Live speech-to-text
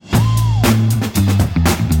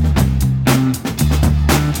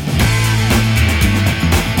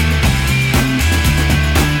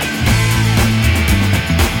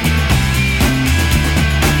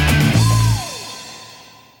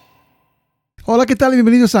Hola, ¿qué tal?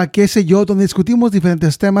 Bienvenidos a ¿Qué sé yo?, donde discutimos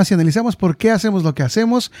diferentes temas y analizamos por qué hacemos lo que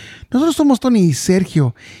hacemos. Nosotros somos Tony y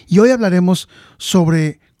Sergio y hoy hablaremos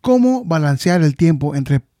sobre cómo balancear el tiempo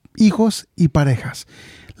entre hijos y parejas.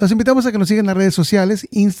 Los invitamos a que nos sigan en las redes sociales,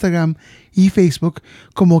 Instagram y Facebook,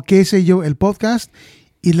 como ¿Qué sé yo?, el podcast.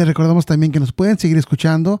 Y les recordamos también que nos pueden seguir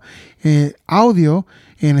escuchando audio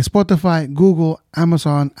en Spotify, Google,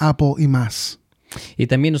 Amazon, Apple y más. Y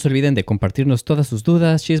también no se olviden de compartirnos todas sus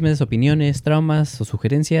dudas, chismes, opiniones, traumas o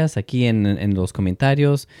sugerencias aquí en los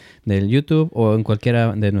comentarios del YouTube o en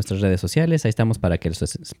cualquiera de nuestras redes sociales. Ahí estamos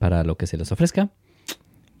para lo que se les ofrezca.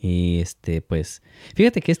 Y pues,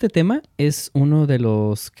 fíjate que este tema es uno de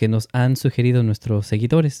los que nos han sugerido nuestros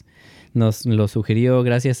seguidores. Nos lo sugirió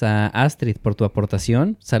gracias a Astrid por tu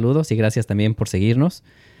aportación. Saludos y gracias también por seguirnos.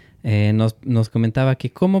 Nos comentaba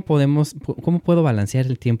que cómo puedo balancear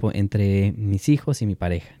el tiempo entre mis hijos y mi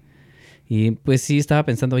pareja. Y pues sí estaba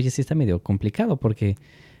pensando, oye, sí está medio complicado porque,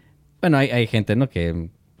 bueno, hay gente, ¿no? Que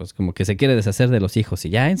pues como que se quiere deshacer de los hijos y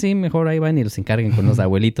ya en sí mejor ahí van y los encarguen con los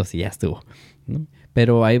abuelitos y ya estuvo, ¿no?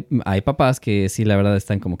 Pero hay papás que sí, la verdad,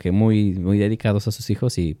 están como que muy, muy dedicados a sus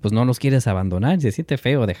hijos y pues no los quieres abandonar. Se siente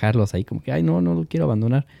feo dejarlos ahí como que, ay, no lo quiero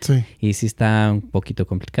abandonar. Sí. Y sí está un poquito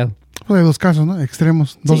complicado. Pues hay dos casos, ¿no?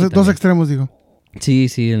 Extremos. Dos extremos, digo. Sí,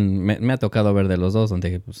 me ha tocado ver de los dos,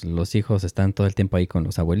 donde pues, los hijos están todo el tiempo ahí con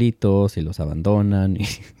los abuelitos y los abandonan. Y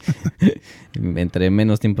entre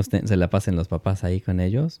menos tiempo se la pasen los papás ahí con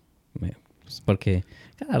ellos. Pues porque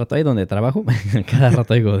cada rato ahí donde trabajo, cada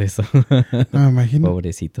rato oigo de eso. No me imagino.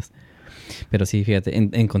 Pobrecitos. Pero sí, fíjate,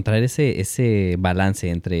 encontrar ese balance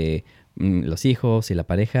entre los hijos y la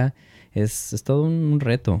pareja es todo un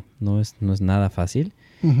reto. No es nada fácil.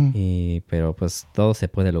 Uh-huh. Pero pues todo se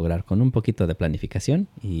puede lograr con un poquito de planificación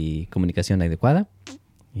y comunicación adecuada.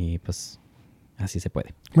 Y pues así se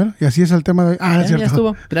puede. Bueno, y así es el tema de hoy. Es cierto. Ya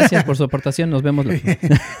estuvo. Gracias por su aportación. Nos vemos.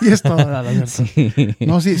 Y es todo, la sí.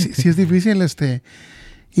 No, sí es difícil.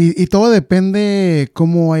 Y todo depende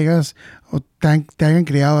cómo hayas o te hayan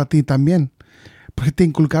criado a ti también. Porque te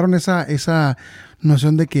inculcaron esa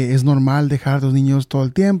noción de que es normal dejar a los niños todo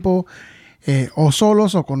el tiempo. O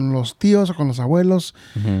solos, o con los tíos, o con los abuelos,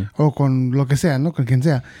 uh-huh, o con lo que sea, ¿no? Con quien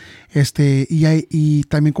sea. Y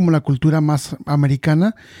también como la cultura más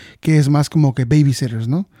americana, que es más como que babysitters,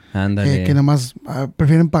 ¿no? Ándale. Que nomás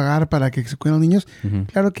prefieren pagar para que se cuiden los niños. Uh-huh.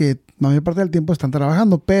 Claro que la mayor parte del tiempo están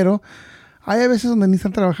trabajando, pero hay a veces donde ni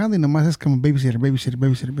están trabajando y nomás es como babysitter.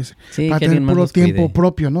 Sí, para tener puro tiempo cuide.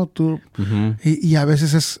 propio, ¿no? Uh-huh. Y a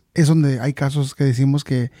veces es donde hay casos que decimos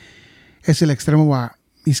que es el extremo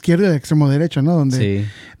izquierdo y el extremo derecho, ¿no? Donde, sí,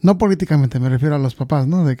 no políticamente, me refiero a los papás,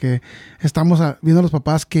 ¿no? De que estamos viendo a los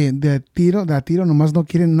papás que de a tiro nomás no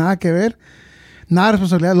quieren nada que ver, nada de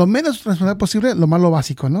responsabilidad, lo menos responsabilidad posible, lo más lo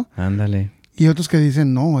básico, ¿no? Ándale. Y otros que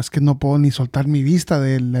dicen, no, es que no puedo ni soltar mi vista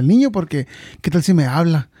del niño porque, ¿qué tal si me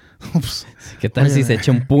habla? Pues, ¿qué tal si se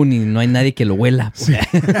echa un pun y no hay nadie que lo huela? Sí.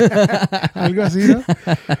 Algo así, ¿no?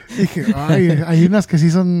 Dije, hay unas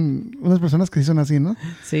personas que sí son así, ¿no?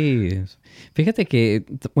 Sí. Fíjate que,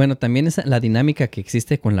 bueno, también la dinámica que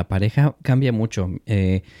existe con la pareja cambia mucho.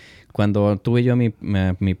 Cuando tuve yo a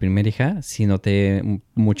mi primera hija, sí noté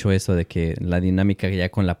mucho eso de que la dinámica ya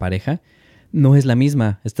con la pareja no es la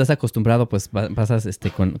misma. Estás acostumbrado, pues pasas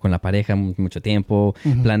con la pareja mucho tiempo,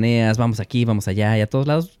 uh-huh, planeas, vamos aquí, vamos allá, y a todos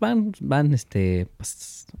lados van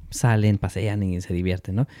pues, salen, pasean y se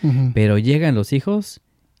divierten, ¿no? Uh-huh. Pero llegan los hijos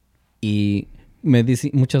y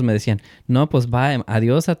muchos me decían, no, pues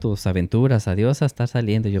adiós a tus aventuras, adiós a estar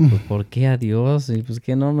saliendo. Y yo, pues, ¿por qué adiós? Y pues,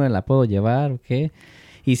 ¿qué no me la puedo llevar o qué?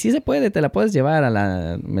 Y sí se puede, te la puedes llevar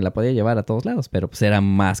me la podía llevar a todos lados, pero pues era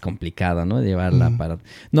más complicado, ¿no? Llevarla uh-huh,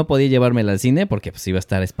 no podía llevármela al cine porque pues iba a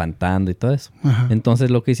estar espantando y todo eso. Uh-huh.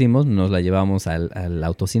 Entonces lo que hicimos, nos la llevamos al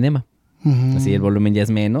autocinema. Uh-huh. Así el volumen ya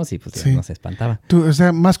es menos y pues sí, ya no se espantaba. O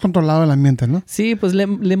sea, más controlado el ambiente, ¿no? Sí, pues le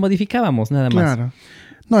modificábamos nada más. Claro.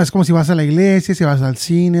 No, es como si vas a la iglesia, si vas al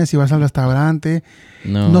cine, si vas al restaurante.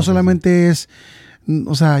 No solamente es...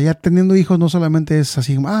 O sea, ya teniendo hijos no solamente es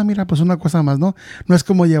así, mira, pues una cosa más, ¿no? No es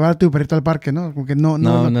como llevar a tu perrito al parque, ¿no? Porque no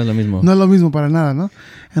es lo mismo. No es lo mismo para nada, ¿no?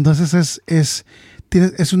 Entonces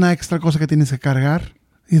es una extra cosa que tienes que cargar.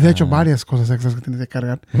 Y de hecho, varias cosas extras que tienes que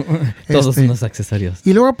cargar. Todos unos accesorios.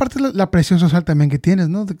 Y luego aparte la presión social también que tienes,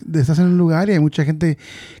 ¿no? De estás en un lugar y hay mucha gente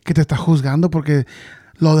que te está juzgando porque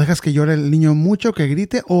lo dejas que llore el niño mucho, que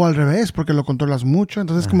grite, o al revés, porque lo controlas mucho.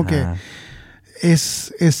 Entonces como que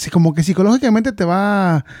es como que psicológicamente te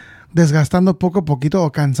va desgastando poco a poquito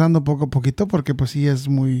o cansando poco a poquito, porque pues sí es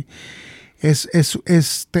muy...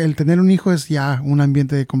 el tener un hijo es ya un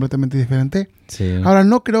ambiente completamente diferente. Sí. Ahora,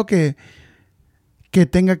 no creo que que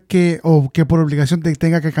tenga que, o que por obligación te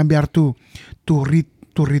tenga que cambiar tu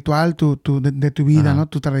ritual, de tu vida, ¿no?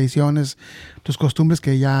 Tus tradiciones, tus costumbres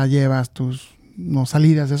que ya llevas, tus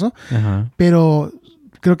salidas, eso. Pero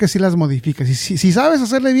creo que sí las modificas. Y si sabes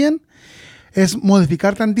hacerle bien, es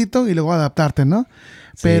modificar tantito y luego adaptarte, ¿no?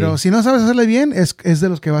 Pero si no sabes hacerle bien, es de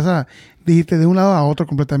los que vas a irte de un lado a otro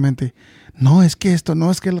completamente. No, es que esto, no,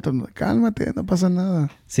 es que el otro. Cálmate, no pasa nada.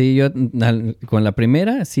 Sí, yo con la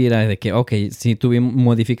primera sí era de que, sí,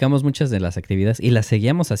 modificamos muchas de las actividades y las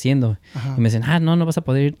seguíamos haciendo. Y me decían, no vas a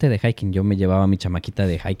poder irte de hiking. Yo me llevaba a mi chamaquita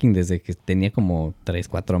de hiking desde que tenía como 3,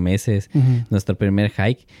 4 meses. Nuestro primer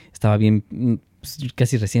hike estaba bien,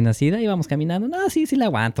 casi recién nacida, íbamos caminando. No, sí la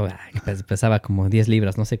aguanto. Pesaba como 10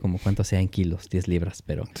 libras, no sé como cuánto sea en kilos, 10 libras,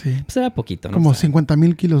 pero pues era poquito, ¿no? Como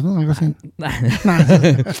 50,000 kilos, ¿no? Algo así.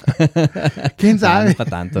 ¿Quién sabe? No para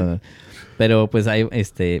tanto. Pero pues hay,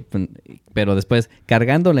 pero después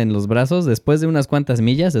cargándola en los brazos, después de unas cuantas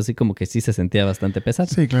millas, así como que sí se sentía bastante pesada.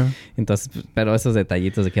 Sí, claro. Entonces, pero esos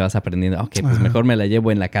detallitos de que vas aprendiendo, pues mejor me la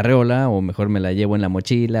llevo en la carreola, o mejor me la llevo en la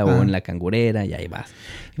mochila, o en la cangurera, y ahí vas.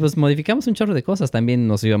 Y pues modificamos un chorro de cosas. También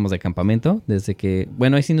nos íbamos de campamento, desde que,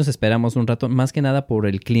 bueno, ahí sí nos esperamos un rato, más que nada por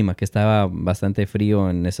el clima, que estaba bastante frío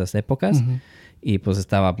en esas épocas. Y pues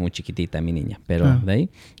estaba muy chiquitita mi niña. Pero de ahí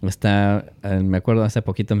me acuerdo, hace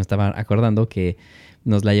poquito me estaba acordando que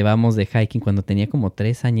nos la llevamos de hiking cuando tenía como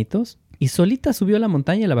 3 añitos. Y solita subió a la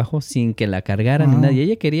montaña y la bajó sin que la cargaran ni nadie.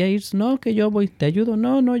 Ella quería ir, no, que yo voy, te ayudo.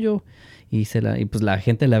 No, yo. Y pues la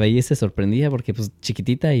gente la veía y se sorprendía porque pues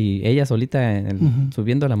chiquitita y ella solita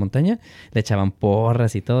subiendo a la montaña le echaban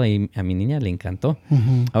porras y todo y a mi niña le encantó.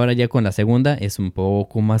 Ahora ya con la segunda es un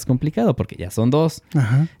poco más complicado porque ya son 2.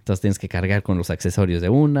 Entonces tienes que cargar con los accesorios de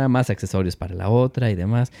una, más accesorios para la otra y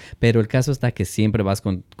demás. Pero el caso está que siempre vas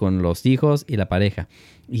con los hijos y la pareja.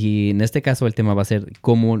 Y en este caso el tema va a ser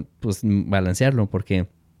cómo pues balancearlo porque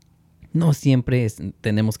no siempre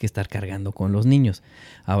tenemos que estar cargando con los niños.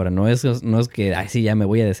 Ahora, no es que, sí, ya me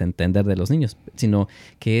voy a desentender de los niños, sino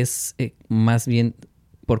que es más bien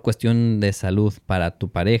por cuestión de salud para tu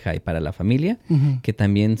pareja y para la familia, que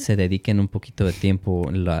también se dediquen un poquito de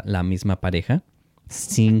tiempo la misma pareja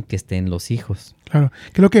sin que estén los hijos. Claro.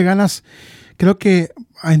 Creo que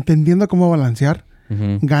entendiendo cómo balancear,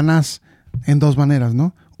 ganas en 2 maneras,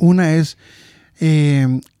 ¿no? Una es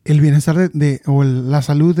el bienestar o la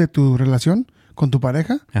salud de tu relación con tu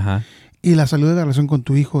pareja y la salud de la relación con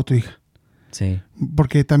tu hijo o tu hija. Sí.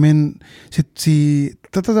 Porque también si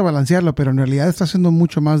tratas de balancearlo, pero en realidad estás haciendo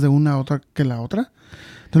mucho más de una otra que la otra,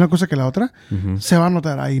 de una cosa que la otra, se va a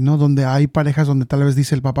notar ahí, ¿no? Donde hay parejas donde tal vez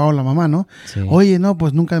dice el papá o la mamá, ¿no? Sí. Oye, no,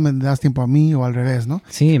 pues nunca me das tiempo a mí o al revés, ¿no?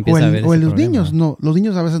 Sí, empieza a haber ese los problema. Niños, no. Los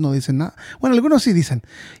niños a veces no dicen nada. Bueno, algunos sí dicen.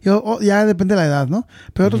 Ya depende de la edad, ¿no?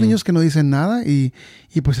 Pero otros niños que no dicen nada y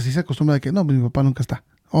pues así se acostumbra de que, no, mi papá nunca está.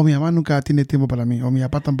 O mi mamá nunca tiene tiempo para mí. O mi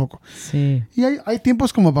papá tampoco. Sí. Y hay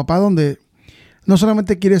tiempos como papá donde no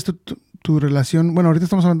solamente quieres tu relación. Bueno, ahorita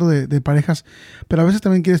estamos hablando de parejas, pero a veces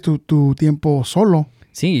también quieres tu tiempo solo.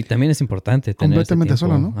 Sí, también es importante tener completamente ese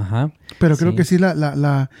tiempo. Solo, ¿no? Ajá. Pero creo que sí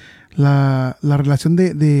la relación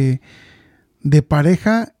de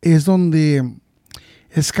pareja es donde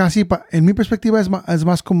es casi, en mi perspectiva, es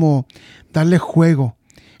más como darle juego.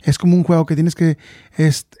 Es como un juego que tienes que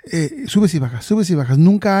subes y bajas.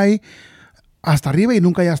 Nunca hay hasta arriba y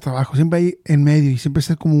nunca hay hasta abajo. Siempre hay en medio y siempre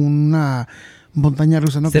es como una montaña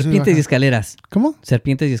rusa, ¿no? Serpientes y escaleras. ¿Cómo?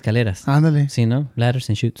 Serpientes y escaleras. Ándale. Sí, ¿no? Ladders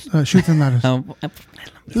and shoots. Shoots and ladders.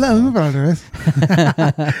 La misma, pero al revés.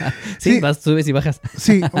 Sí, subes y bajas.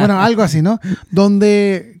 Sí, bueno, algo así, ¿no?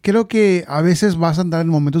 Donde creo que a veces vas a andar en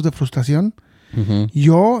momentos de frustración.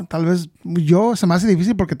 Yo se me hace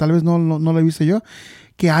difícil porque tal vez no lo he visto yo,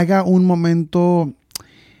 que haga un momento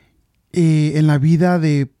en la vida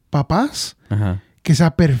de papás que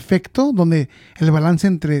sea perfecto, donde el balance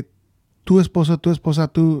entre tu esposo, tu esposa,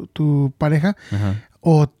 tu pareja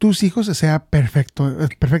o tus hijos sea perfecto,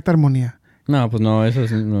 perfecta armonía. No, pues no, eso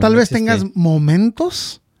es... No, tal no vez existe. tengas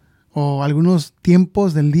momentos o algunos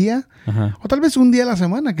tiempos del día o tal vez un día a la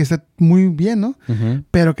semana que esté muy bien, ¿no?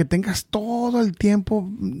 Pero que tengas todo el tiempo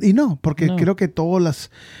y no, porque creo que todo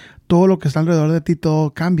lo que está alrededor de ti,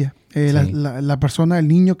 todo cambia. La persona, el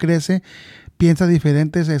niño crece, piensa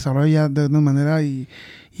diferente, se desarrolla de una manera y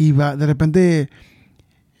va de repente...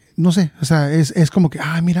 No sé, o sea, es como que,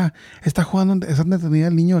 mira, está entretenido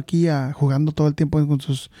el niño aquí jugando todo el tiempo con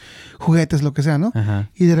sus juguetes, lo que sea, ¿no?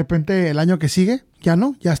 Y de repente el año que sigue, ya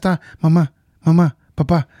está, mamá,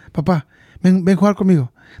 papá, ven a jugar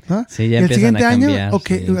conmigo, ¿no? Sí, ya el empiezan siguiente a año,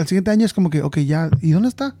 cambiar. el siguiente año es como que, ya, ¿y dónde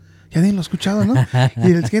está? ya ni lo he escuchado, ¿no?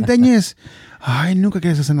 Y el siguiente año es, ay, nunca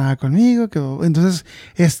quieres hacer nada conmigo. Entonces,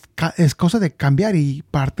 es cosa de cambiar y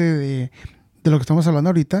parte de lo que estamos hablando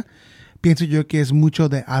ahorita, pienso yo que es mucho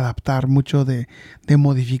de adaptar, mucho de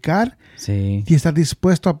modificar y estar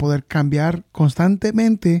dispuesto a poder cambiar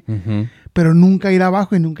constantemente, pero nunca ir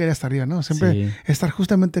abajo y nunca ir hasta arriba, ¿no? Siempre estar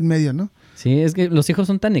justamente en medio, ¿no? Sí, es que los hijos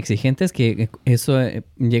son tan exigentes que eso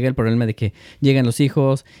llega el problema de que llegan los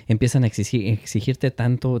hijos, empiezan a exigirte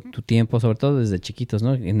tanto tu tiempo, sobre todo desde chiquitos,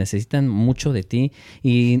 ¿no? Y necesitan mucho de ti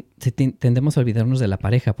y tendemos a olvidarnos de la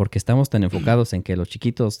pareja porque estamos tan enfocados en que los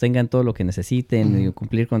chiquitos tengan todo lo que necesiten y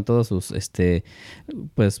cumplir con todos sus,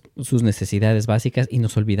 pues, sus necesidades básicas y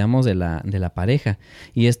nos olvidamos de la pareja.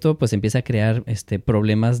 Y esto pues empieza a crear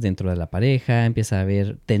problemas dentro de la pareja, empieza a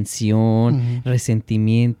haber tensión,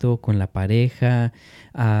 resentimiento con la pareja,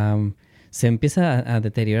 se empieza a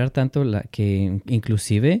deteriorar tanto que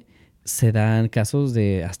inclusive se dan casos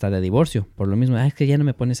hasta de divorcio por lo mismo. Es que ya no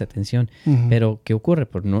me pones atención. Pero ¿qué ocurre?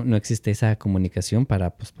 Pues no existe esa comunicación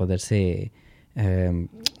para pues, poderse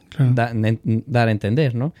dar a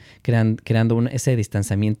entender, ¿no? Creando ese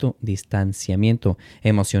distanciamiento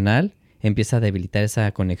emocional. Empieza a debilitar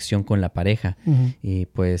esa conexión con la pareja y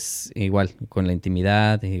pues igual con la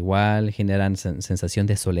intimidad, igual generan sensación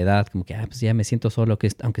de soledad, como que pues ya me siento solo,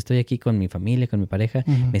 que aunque estoy aquí con mi familia, con mi pareja,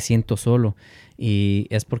 me siento solo y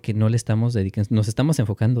es porque no le estamos dedicando, nos estamos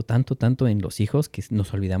enfocando tanto en los hijos que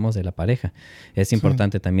nos olvidamos de la pareja. Es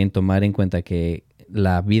importante también tomar en cuenta que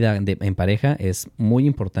la vida en pareja es muy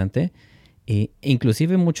importante.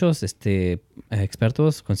 Inclusive muchos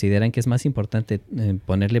expertos consideran que es más importante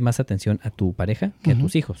ponerle más atención a tu pareja que a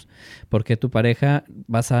tus hijos. Porque tu pareja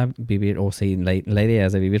vas a vivir, o sea, la idea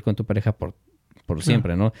es de vivir con tu pareja por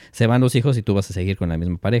siempre, ¿no? Se van los hijos y tú vas a seguir con la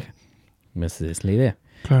misma pareja. Esa es la idea.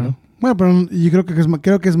 Claro. ¿No? Bueno, pero yo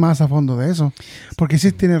creo que es más a fondo de eso. Porque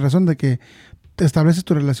sí tienes razón de que te estableces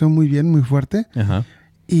tu relación muy bien, muy fuerte. Ajá.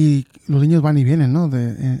 Y los niños van y vienen, ¿no?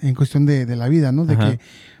 En cuestión de la vida, ¿no? De que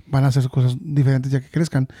van a hacer cosas diferentes ya que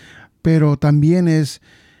crezcan. Pero también es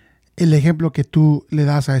el ejemplo que tú le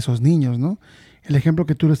das a esos niños, ¿no? El ejemplo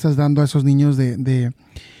que tú le estás dando a esos niños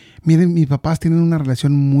miren, mis papás tienen una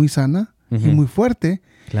relación muy sana y muy fuerte.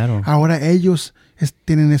 Claro. Ahora ellos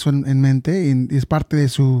tienen eso en mente y es parte de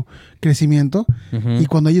su crecimiento. Y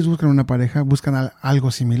cuando ellos buscan una pareja, buscan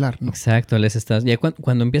algo similar, ¿no? Exacto. Ya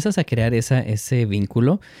cuando empiezas a crear ese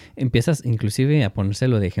vínculo, empiezas inclusive a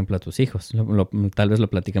ponérselo de ejemplo a tus hijos. Tal vez lo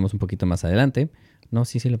platicamos un poquito más adelante. No,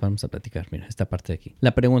 sí, lo vamos a platicar. Mira, esta parte de aquí.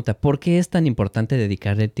 La pregunta, ¿por qué es tan importante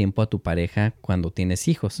dedicarle tiempo a tu pareja cuando tienes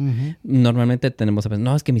hijos? Normalmente tenemos a pensar,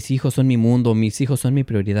 no, es que mis hijos son mi mundo, mis hijos son mi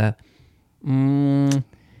prioridad.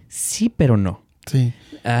 Sí, pero no. Sí.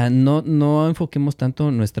 No enfoquemos tanto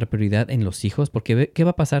nuestra prioridad en los hijos, porque ¿qué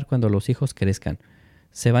va a pasar cuando los hijos crezcan?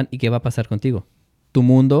 Se van, ¿y qué va a pasar contigo? Tu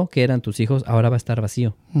mundo, que eran tus hijos, ahora va a estar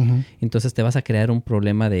vacío. Entonces te vas a crear un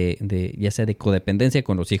problema de ya sea de codependencia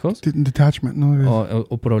con los hijos. Detachment, ¿no?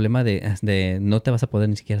 O problema de no te vas a poder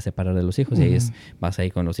ni siquiera separar de los hijos. Y ahí vas ahí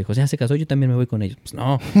con los hijos. Ya se casó, yo también me voy con ellos. Pues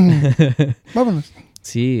no. Vámonos.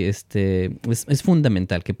 Sí, es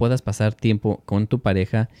fundamental que puedas pasar tiempo con tu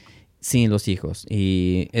pareja sin los hijos.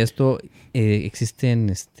 Y esto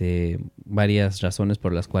existen varias razones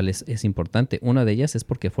por las cuales es importante. Una de ellas es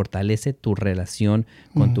porque fortalece tu relación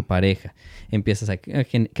con tu pareja. Empiezas a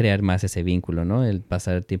crear más ese vínculo, ¿no? El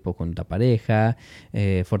pasar tiempo con la pareja,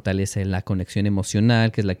 fortalece la conexión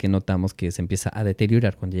emocional, que es la que notamos que se empieza a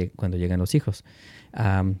deteriorar cuando llegan los hijos.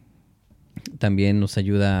 También nos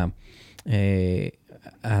ayuda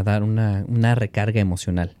a dar una recarga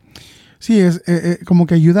emocional. Sí, es como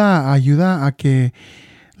que ayuda a que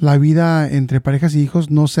la vida entre parejas y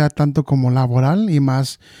hijos no sea tanto como laboral y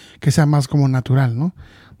más que sea más como natural, ¿no?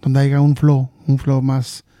 Donde haya un flow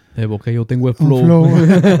más... De boca yo tengo el flow.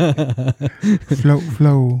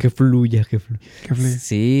 Flow. Que fluya.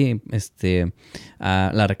 Sí,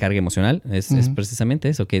 la recarga emocional es precisamente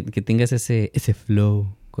eso, que tengas ese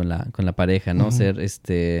flow con la pareja, ¿no? Ser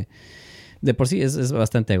de por sí es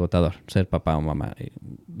bastante agotador ser papá o mamá.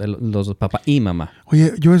 Los dos, papá y mamá.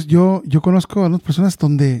 Oye, yo conozco a unas personas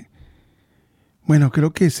donde, bueno,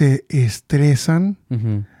 creo que se estresan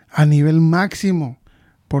a nivel máximo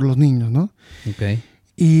por los niños, ¿no? Okay.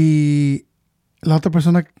 Y la otra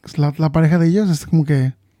persona, la pareja de ellos, es como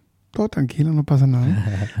que todo tranquilo, no pasa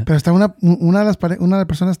nada. Pero está una de las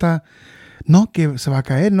personas está... No, que se va a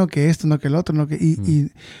caer, no, que esto, no, que el otro, no, que...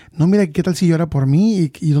 Y no, mira, ¿qué tal si llora por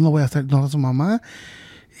mí? Y yo no voy a estar, no a su mamá.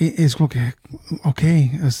 Y es como que, ok,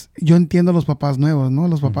 yo entiendo a los papás nuevos, ¿no?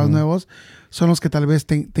 Los papás nuevos son los que tal vez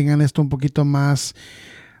tengan esto un poquito más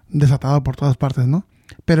desatado por todas partes, ¿no?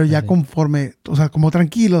 Pero ya conforme, o sea, como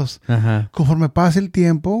tranquilos, conforme pasa el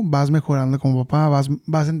tiempo, vas mejorando como papá,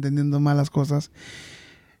 vas entendiendo más las cosas,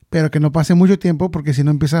 pero que no pase mucho tiempo porque si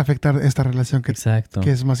no empieza a afectar esta relación que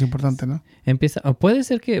es más importante, ¿no? O puede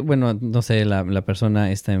ser que, bueno, no sé, la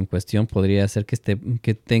persona esta en cuestión podría ser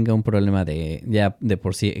que tenga un problema ya de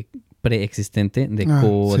por sí preexistente de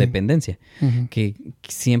codependencia, que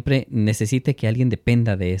siempre necesite que alguien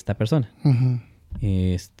dependa de esta persona.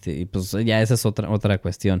 Pues ya esa es otra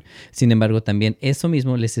cuestión. Sin embargo, también eso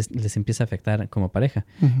mismo les empieza a afectar como pareja.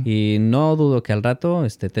 Y no dudo que al rato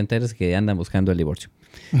te enteres que andan buscando el divorcio.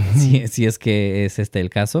 Si es que es el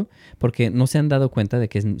caso, porque no se han dado cuenta de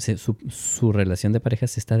que su relación de pareja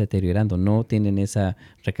se está deteriorando. No tienen esa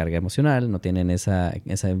recarga emocional, no tienen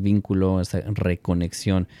ese vínculo, esa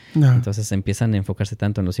reconexión. Entonces empiezan a enfocarse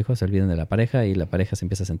tanto en los hijos, se olvidan de la pareja y la pareja se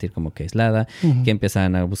empieza a sentir como que aislada, que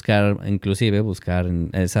empiezan a buscar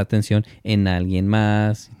esa atención en alguien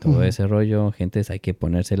más y todo ese rollo. Gente, hay que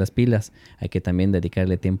ponerse las pilas, hay que también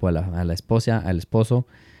dedicarle tiempo a la esposa, al esposo,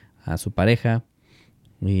 a su pareja.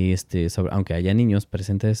 Y aunque haya niños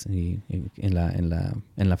presentes en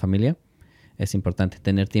la familia, es importante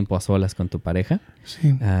tener tiempo a solas con tu pareja,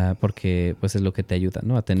 porque pues es lo que te ayuda,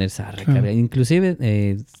 ¿no? A tener esa recarga.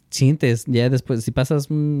 Inclusive sientes ya después, si pasas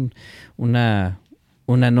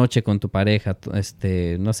una noche con tu pareja,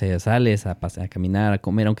 no sé, sales a caminar, a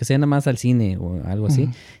comer, aunque sea nada más al cine o algo así,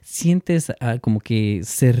 sientes como que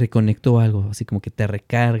se reconectó algo, así como que te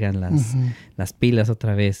recargan las pilas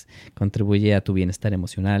otra vez, contribuye a tu bienestar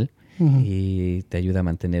emocional y te ayuda a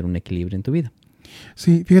mantener un equilibrio en tu vida.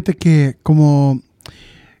 Sí, fíjate que como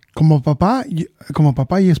papá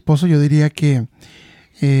y esposo, yo diría que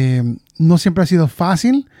no siempre ha sido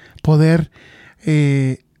fácil poder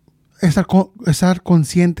estar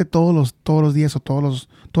consciente todos los días o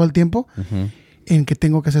todo el tiempo en que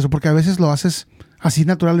tengo que hacer eso, porque a veces lo haces así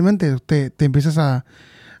naturalmente, te empiezas a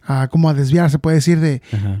como a desviar, se puede decir, de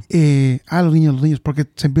los niños, porque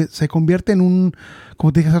se convierte en un,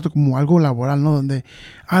 como te dije, como algo laboral, ¿no? Donde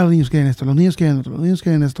los niños quieren esto, los niños quieren otro, los niños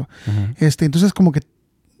quieren esto. Entonces como que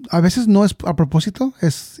a veces no es a propósito,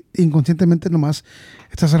 es inconscientemente nomás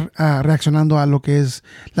estás reaccionando a lo que es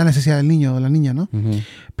la necesidad del niño o de la niña, ¿no?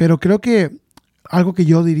 Pero creo que algo que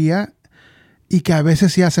yo diría y que a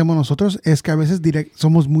veces sí hacemos nosotros es que a veces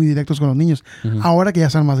somos muy directos con los niños, ahora que ya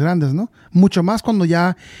son más grandes, ¿no? Mucho más cuando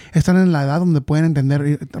ya están en la edad donde pueden entender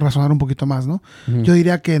y razonar un poquito más, ¿no? Yo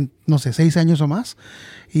diría que, no sé, 6 años o más,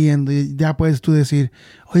 y ya puedes tú decir,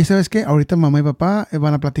 oye, ¿sabes qué? Ahorita mamá y papá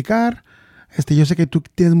van a platicar. Yo sé que tú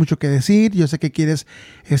tienes mucho que decir, yo sé que quieres,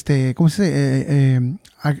 ¿cómo se dice?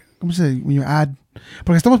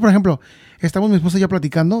 Porque estamos, por ejemplo, mi esposa y yo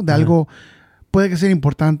platicando de algo, puede que sea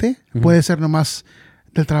importante, puede ser nomás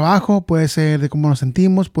del trabajo, puede ser de cómo nos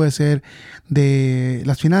sentimos, puede ser de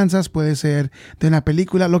las finanzas, puede ser de una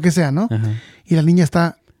película, lo que sea, ¿no? Y la niña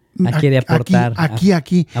está quiere aportar. Aquí.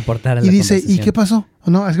 Aportar a y la dice, conversación. ¿y qué pasó?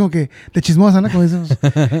 ¿No? Es como que de chismosa, ¿no? Como decimos.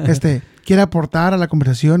 Quiere aportar a la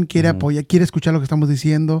conversación, quiere apoyar, quiere escuchar lo que estamos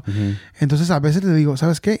diciendo. Entonces, a veces le digo,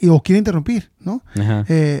 ¿sabes qué? O quiere interrumpir, ¿no?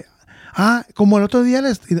 Como el otro día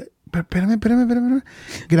Espérame.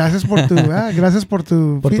 Gracias por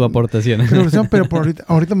tu aportación. Pero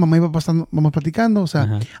ahorita mamá y papá vamos platicando. O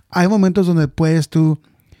sea, hay momentos donde puedes tú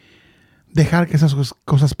dejar que esas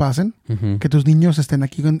cosas pasen, que tus niños estén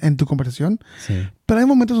aquí en tu conversación. Sí. Pero hay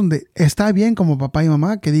momentos donde está bien como papá y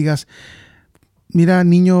mamá que digas, mira,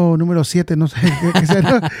 niño número 7, no sé qué sea,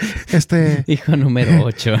 ¿no? Hijo número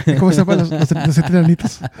 8. ¿Cómo se llaman los 7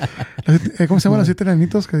 enanitos? ¿Cómo se llaman los 7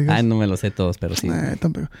 enanitos? Que digas? No me lo sé todos, pero sí.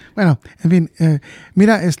 Tampoco. Bueno, en fin,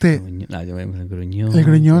 mira, el gruñón. El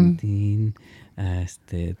gruñón.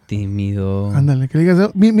 Tímido. Ándale, que digas,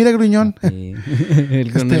 mira, gruñón.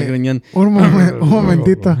 el gruñón. Un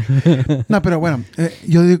momentito. No, pero bueno,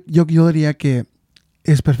 yo diría que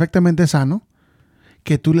es perfectamente sano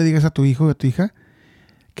que tú le digas a tu hijo o a tu hija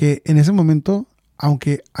que en ese momento,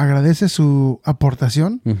 aunque agradece su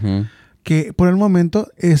aportación, que por el momento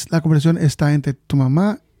la conversación está entre tu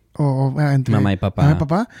mamá o entre mamá y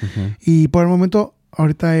papá. Y por el momento,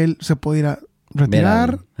 ahorita él se puede ir a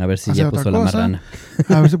retirar. A ver si ya puso la marrana.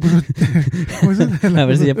 A ver si puso... A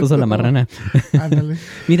ver si ya puso la marrana. Ándale.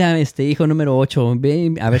 Mira, hijo número 8,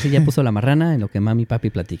 ve a ver si ya puso la marrana en lo que mami y papi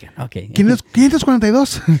platican. Ok.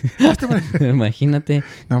 542. Imagínate.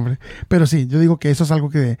 No, hombre. Pero sí, yo digo que eso es algo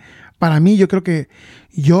que para mí, yo creo que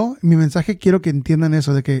mi mensaje quiero que entiendan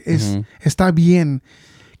eso, de que está bien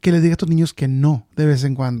que les digas a tus niños que no de vez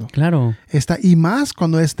en cuando. Claro. Y más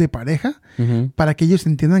cuando es de pareja, para que ellos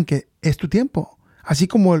entiendan que es tu tiempo. así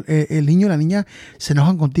como el niño o la niña se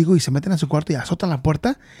enojan contigo y se meten a su cuarto y azotan la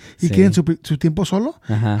puerta y quieren su tiempo solo,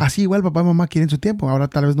 así igual papá y mamá quieren su tiempo. Ahora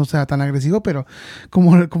tal vez no sea tan agresivo, pero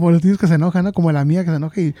como los niños que se enojan, ¿no? Como la mía que se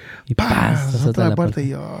enoja y azota la puerta.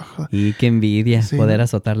 Y qué envidia poder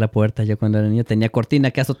azotar la puerta. Yo cuando era niño tenía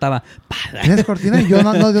cortina que azotaba. ¿Tienes cortina? Yo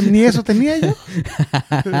ni eso tenía yo.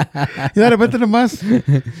 Y de repente nomás,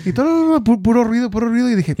 y todo puro ruido.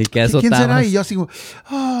 Y dije, ¿quién será? Y yo así,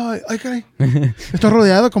 ay, caray. Estoy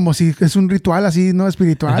rodeado como si es un ritual así, ¿no?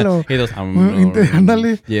 Espiritual o...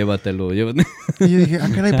 ándale. Llévatelo. Y yo dije,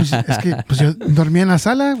 caray, pues es que pues yo dormía en la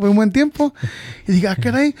sala por un buen tiempo. Y dije,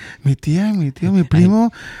 caray, mi tía, mi tío, mi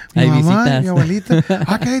primo, mi mamá, visitas. Mi abuelita.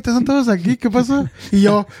 Caray, están todos aquí, ¿qué pasó? Y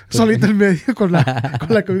yo solito en medio con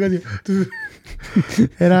la comida.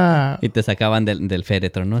 Era... Y te sacaban del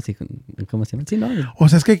féretro, ¿no? Así, ¿cómo se llama? Sí, ¿no? O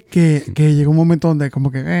sea, es que llegó un momento donde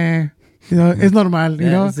como que... es normal,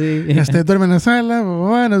 ¿no? Sí. Duerme en la sala,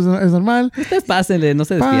 bueno, es normal. Ustedes pásenle, no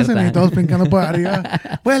se despierta. Pásenle, y todos brincando por arriba.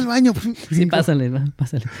 Voy al baño. Sí, pásenle.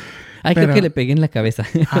 Creo que le pegué en la cabeza.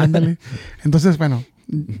 Ándale. Entonces, bueno...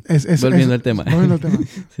 Volviendo al tema.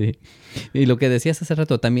 Sí. Y lo que decías hace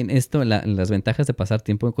rato, también las ventajas de pasar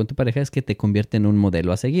tiempo con tu pareja es que te convierte en un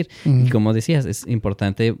modelo a seguir. Y como decías, es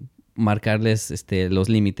importante marcarles los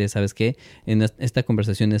límites. ¿Sabes qué? En esta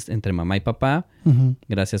conversación es entre mamá y papá.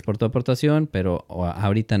 Gracias por tu aportación, pero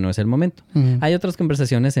ahorita no es el momento. Hay otras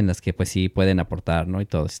conversaciones en las que pues sí pueden aportar, ¿no? Y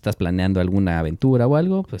todo. Si estás planeando alguna aventura o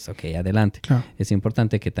algo, pues ok, adelante. Claro. Es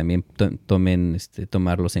importante que también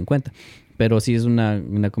tomarlos en cuenta. Pero si es una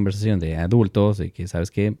conversación de adultos, de que, ¿sabes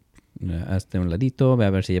qué? Hazte un ladito, ve a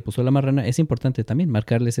ver si ya puso la marrana. Es importante también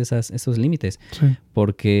marcarles esos límites. Sí.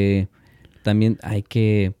 Porque también hay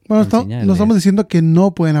que enseñarles. No estamos diciendo que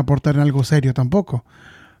no pueden aportar en algo serio tampoco.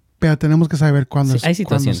 Pero tenemos que saber cuándo hay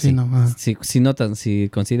situaciones, sí. Si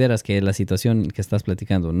consideras que la situación que estás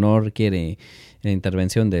platicando no requiere la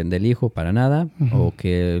intervención del hijo para nada, o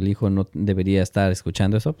que el hijo no debería estar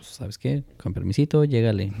escuchando eso, pues ¿sabes qué? Con permisito,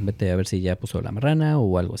 llégale, vete a ver si ya puso la marrana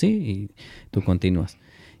o algo así y tú continúas.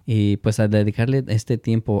 Y pues al dedicarle este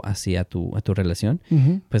tiempo hacia tu relación,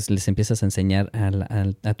 pues les empiezas a enseñar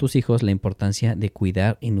a tus hijos la importancia de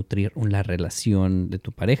cuidar y nutrir la relación de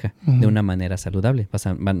tu pareja de una manera saludable.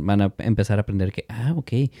 Van a empezar a aprender que,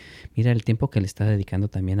 ok, mira el tiempo que le está dedicando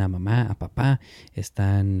también a mamá, a papá,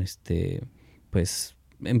 están, pues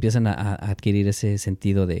empiezan a adquirir ese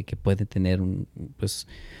sentido de que puede tener un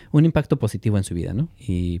impacto positivo en su vida, ¿no?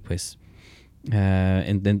 Y pues...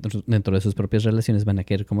 dentro de sus propias relaciones van a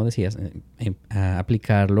querer, como decías, a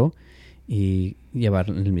aplicarlo y llevar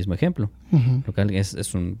el mismo ejemplo. Lo cual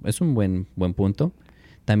es un buen punto.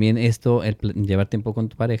 También llevar tiempo con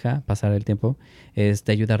tu pareja, pasar el tiempo,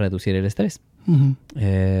 te ayuda a reducir el estrés.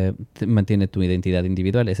 Te mantiene tu identidad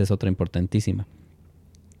individual. Esa es otra importantísima.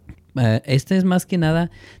 Es más que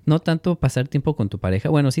nada, no tanto pasar tiempo con tu pareja.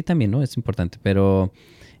 Bueno, sí también, ¿no? Es importante, pero...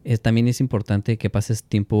 también es importante que pases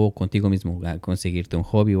tiempo contigo mismo, a conseguirte un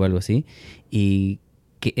hobby o algo así, y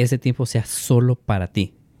que ese tiempo sea solo para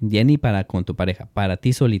ti, ya ni con tu pareja, para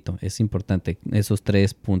ti solito. Es importante esos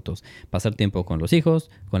 3 puntos: pasar tiempo con los hijos,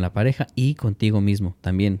 con la pareja y contigo mismo.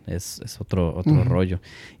 También es otro rollo.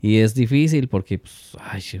 Y es difícil porque, pues,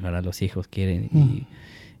 ahora los hijos quieren y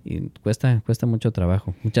cuesta mucho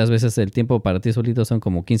trabajo. Muchas veces el tiempo para ti solito son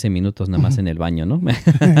como 15 minutos nada más en el baño, ¿no?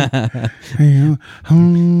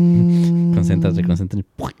 Concéntrate,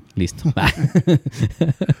 listo.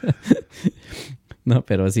 No,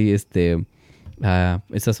 pero sí,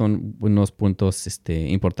 esos son unos puntos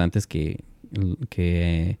importantes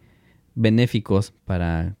que benéficos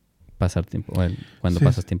para pasar tiempo, cuando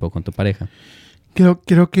pasas tiempo con tu pareja.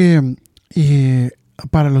 Creo que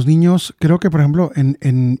para los niños, creo que, por ejemplo,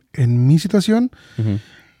 en mi situación,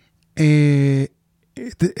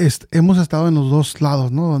 hemos estado en los dos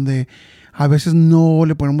lados, ¿no? Donde a veces no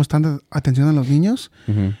le ponemos tanta atención a los niños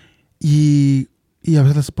y a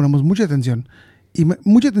veces les ponemos mucha atención. Y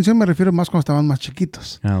mucha atención me refiero más cuando estaban más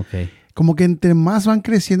chiquitos. Ok. Como que entre más van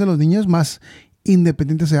creciendo los niños, más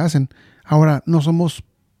independientes se hacen. Ahora,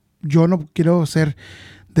 yo no quiero ser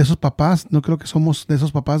de esos papás, no creo que somos de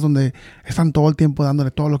esos papás donde están todo el tiempo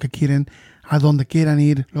dándole todo lo que quieren, a donde quieran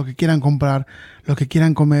ir, lo que quieran comprar, lo que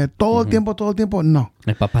quieran comer, todo el tiempo, no.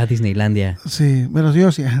 El papá Disneylandia. Sí, pero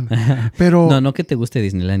yo sí. Pero... No que te guste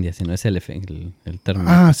Disneylandia, sino es el Sí.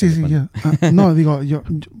 término. No, digo, yo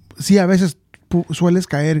sí, a veces sueles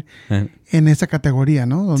caer en esa categoría,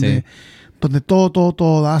 ¿no? Donde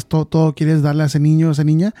todo das, todo quieres darle a ese niño, a esa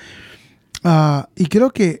niña. Y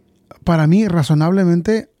creo que para mí,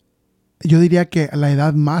 razonablemente, yo diría que a la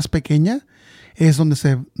edad más pequeña es donde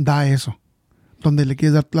se da eso. donde le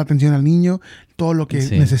quieres dar la atención al niño, todo lo que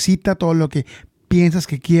necesita, todo lo que piensas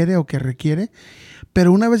que quiere o que requiere.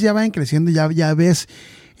 Pero una vez ya vayan creciendo, ya ves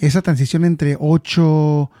esa transición entre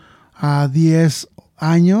 8 a 10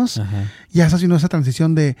 años, ya estás haciendo esa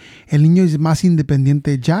transición de el niño es más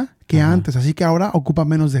independiente ya que antes, así que ahora ocupa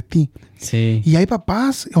menos de ti. Sí. Y hay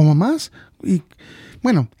papás o mamás, y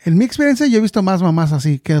bueno, en mi experiencia yo he visto más mamás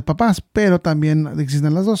así que papás, pero también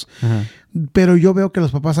existen las dos. Pero yo veo que los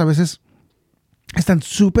papás a veces están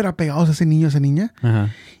súper apegados a ese niño, a esa niña,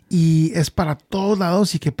 y es para todos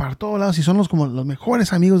lados, y que para todos lados, y son como los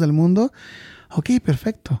mejores amigos del mundo. Ok,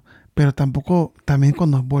 perfecto. Pero tampoco, también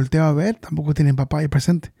cuando volteo a ver, tampoco tienen papá ahí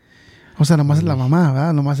presente. O sea, nomás es la mamá,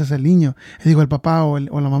 ¿verdad? Nomás es el niño. Digo, el papá o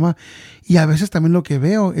la mamá. Y a veces también lo que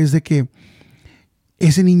veo es de que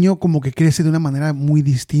ese niño como que crece de una manera muy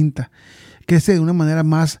distinta. Crece de una manera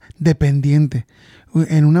más dependiente.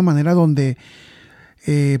 En una manera donde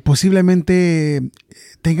posiblemente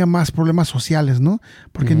tenga más problemas sociales, ¿no?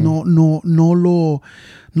 Porque no lo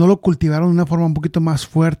cultivaron de una forma un poquito más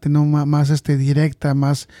fuerte, ¿no? Más directa,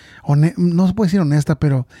 más no se puede decir honesta,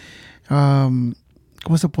 pero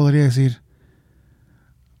 ¿cómo se podría decir?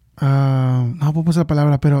 No puedo usar la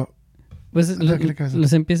palabra, pero pues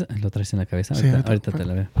los empieza... Lo traes en la cabeza. Sí, ahorita te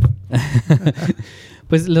la veo.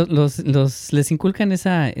 Pues les inculcan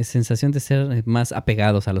esa sensación de ser más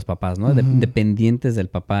apegados a los papás, ¿no? Dependientes del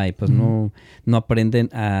papá, y pues no aprenden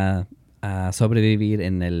a sobrevivir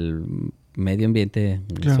en el medio ambiente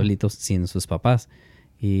solitos sin sus papás.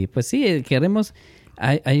 Y pues sí, queremos...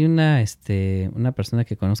 Hay una persona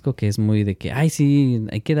que conozco que es muy de que, ay, sí,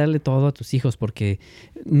 hay que darle todo a tus hijos porque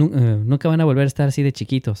nunca van a volver a estar así de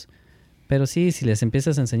chiquitos. Pero sí, si les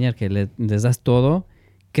empiezas a enseñar que les das todo,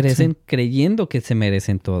 crecen creyendo que se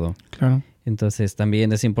merecen todo. Claro. Entonces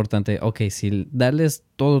también es importante, si darles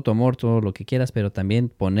todo tu amor, todo lo que quieras, pero también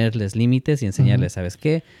ponerles límites y enseñarles, ¿sabes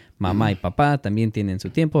qué? Mamá y papá también tienen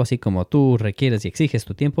su tiempo, así como tú requieres y exiges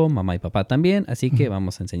tu tiempo, mamá y papá también, así que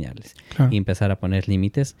vamos a enseñarles. Claro. Y empezar a poner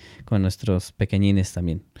límites con nuestros pequeñines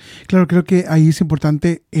también. Claro, creo que ahí es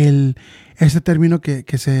importante este término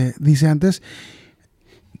que se dice antes.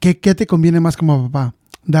 ¿Qué te conviene más como papá?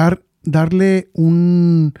 Darle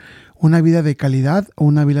una vida de calidad o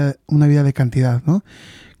una vida de cantidad, ¿no?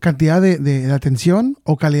 Cantidad de atención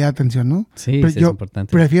o calidad de atención, ¿no? Sí, es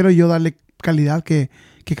importante. Prefiero yo darle calidad que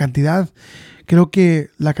cantidad. Creo que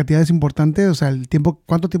la cantidad es importante, o sea, el tiempo,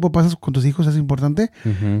 cuánto tiempo pasas con tus hijos es importante,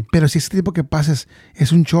 pero si ese tiempo que pases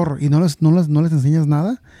es un chorro y no les enseñas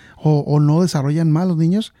nada o no desarrollan mal los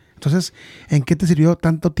niños, entonces, ¿en qué te sirvió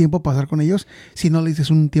tanto tiempo pasar con ellos si no le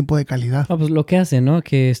dices un tiempo de calidad? Pues lo que hacen, ¿no?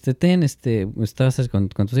 Que estás con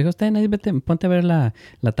tus hijos, ahí vete, ponte a ver la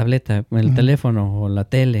tableta, el teléfono o la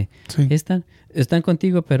tele. Sí. Están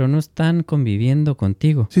contigo, pero no están conviviendo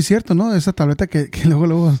contigo. Sí, es cierto, ¿no? Esa tableta que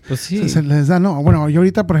luego pues sí. se les da, ¿no? Bueno, yo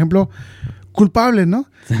ahorita, por ejemplo, culpable, ¿no?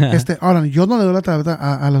 Ahora, yo no le doy la tableta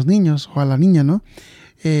a los niños o a la niña, ¿no?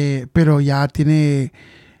 Pero ya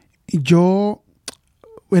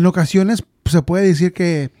en ocasiones se puede decir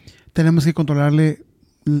que tenemos que controlarle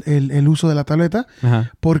el uso de la tableta,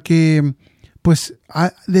 porque pues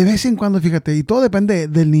de vez en cuando, fíjate, y todo depende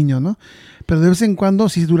del niño, ¿no? Pero de vez en cuando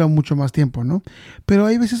sí dura mucho más tiempo, ¿no? Pero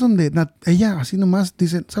hay veces donde ella así nomás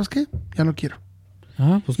dice, ¿sabes qué? Ya no quiero.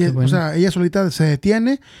 Pues qué bueno. O sea, ella solita se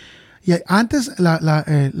detiene. Y antes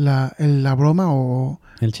la broma o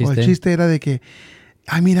el chiste era de que,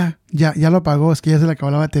 mira, ya lo apagó, es que ya se le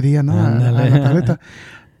acabó la batería, ¿no? A la tableta.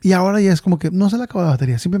 Y ahora ya es como que no se le acabó la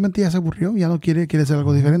batería, simplemente ya se aburrió, ya no quiere hacer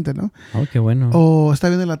algo diferente, ¿no? Qué bueno. O está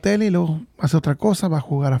viendo la tele y luego hace otra cosa, va a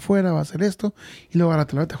jugar afuera, va a hacer esto, y luego a la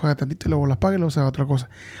tableta juega tantito y luego la apaga y luego hace otra cosa.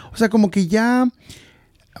 O sea, como que ya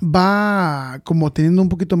va como teniendo un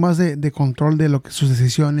poquito más de control de sus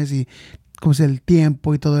decisiones y como sea el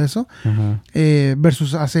tiempo y todo eso,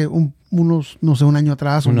 versus hace unos, no sé, un año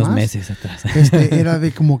atrás unos o más. Meses atrás. Era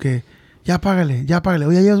de como que ya págale.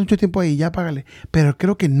 Oye, ya llevas mucho tiempo ahí, ya págale. Pero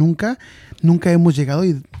creo que nunca hemos llegado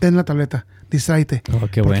y ten la tableta, distráete. Qué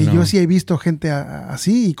Porque bueno. yo sí he visto gente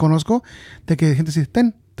así y conozco de que gente dice,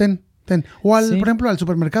 ten. O por ejemplo, al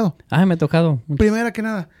supermercado. Me ha tocado. Primera que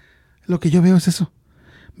nada, lo que yo veo es eso.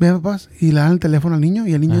 Ve, papás, y le dan el teléfono al niño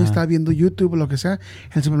y el niño está viendo YouTube o lo que sea en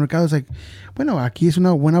el supermercado. O sea, bueno, aquí es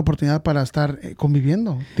una buena oportunidad para estar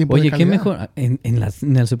conviviendo. Oye, qué mejor. En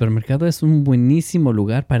el supermercado es un buenísimo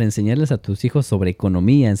lugar para enseñarles a tus hijos sobre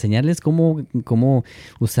economía, enseñarles cómo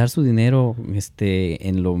usar su dinero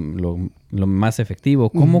en lo lo más efectivo,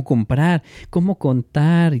 cómo comprar, cómo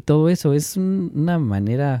contar y todo eso. Es una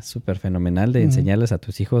manera súper fenomenal de enseñarles a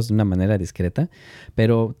tus hijos de una manera discreta.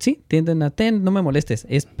 Pero sí, tienden a, no me molestes.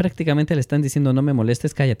 Es prácticamente le están diciendo, no me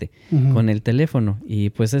molestes, cállate, con el teléfono.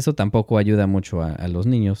 Y pues eso tampoco ayuda mucho a los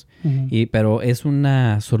niños. Pero es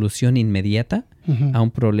una solución inmediata a un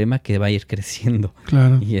problema que va a ir creciendo.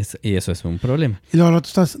 Claro. Y eso es un problema. Y luego tú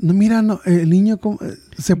estás, no, mira, no, el niño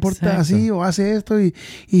se porta así o hace esto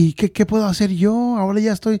y ¿qué puedo hacer yo? Ahora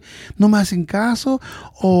ya estoy, no me hacen caso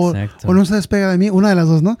o no se despega de mí. Una de las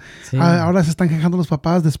dos, ¿no? Sí. Ahora se están quejando los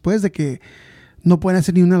papás después de que no pueden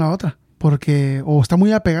hacer ni una a la otra porque o está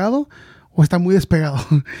muy apegado o está muy despegado.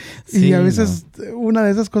 Sí, y a veces una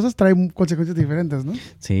de esas cosas trae consecuencias diferentes, ¿no?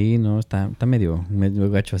 Sí, no, está medio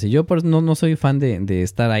gacho así. Yo no soy fan de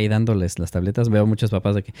estar ahí dándoles las tabletas. Veo muchos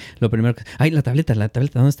papás de que lo primero que... ¡Ay, la tableta!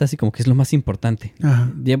 ¿Dónde está? Así como que es lo más importante.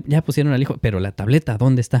 Ya pusieron al hijo, pero la tableta,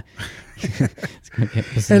 ¿dónde está?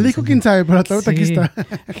 El hijo, quién sabe, pero la tableta aquí está.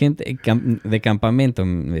 Gente de campamento,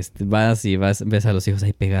 vas y ves a los hijos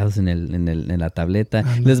ahí pegados en la tableta.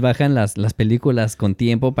 Les bajan las películas con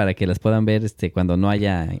tiempo para que las puedan ver cuando no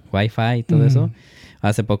haya Wi-Fi y todo eso.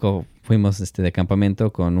 Hace poco fuimos de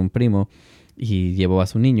campamento con un primo y llevó a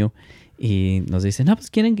su niño y nos dice, no,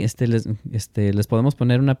 pues quieren les podemos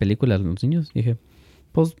poner una película a los niños. Y dije,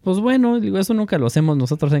 pues bueno, digo, eso nunca lo hacemos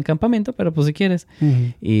nosotros en campamento, pero pues si quieres.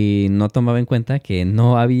 Y no tomaba en cuenta que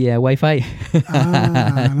no había Wi-Fi.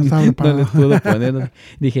 No les pudo poner.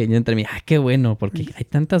 Dije, yo entre mí, qué bueno, porque hay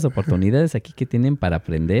tantas oportunidades aquí que tienen para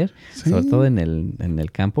aprender, sobre todo en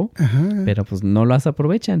el campo, pero pues no las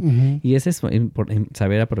aprovechan. Y es eso,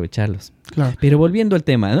 saber aprovecharlos. Claro. Pero volviendo al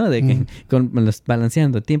tema, ¿no? De que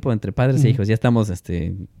balanceando tiempo entre padres e hijos, ya estamos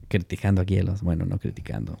criticando aquí no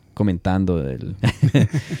criticando, comentando de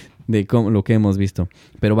lo que hemos visto,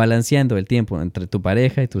 pero balanceando el tiempo entre tu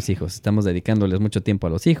pareja y tus hijos. Estamos dedicándoles mucho tiempo a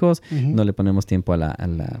los hijos, no le ponemos tiempo a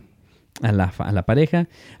la pareja.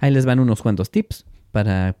 Ahí les van unos cuantos tips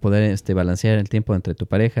para poder balancear el tiempo entre tu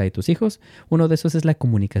pareja y tus hijos. Uno de esos es la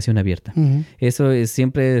comunicación abierta. Eso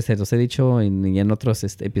siempre se los he dicho y en otros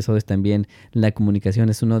episodios también. La comunicación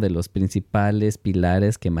es uno de los principales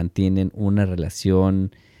pilares que mantienen una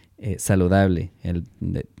relación saludable.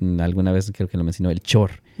 Alguna vez creo que lo mencionó, el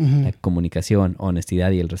chor. La comunicación,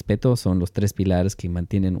 honestidad y el respeto son los 3 pilares que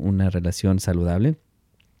mantienen una relación saludable.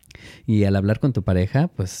 Y al hablar con tu pareja,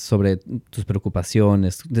 pues sobre tus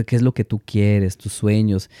preocupaciones, de qué es lo que tú quieres, tus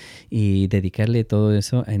sueños, y dedicarle todo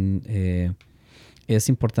eso es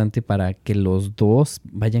importante para que los dos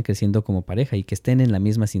vayan creciendo como pareja y que estén en la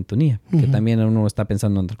misma sintonía. Que también uno está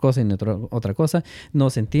pensando en otra cosa y en otra cosa, no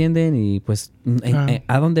se entienden y pues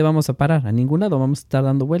 ¿a dónde vamos a parar? A ningún lado vamos a estar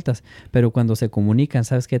dando vueltas. Pero cuando se comunican,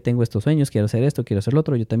 ¿sabes qué? Tengo estos sueños, quiero hacer esto, quiero hacer lo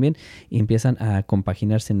otro, yo también, y empiezan a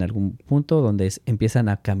compaginarse en algún punto donde empiezan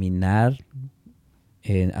a caminar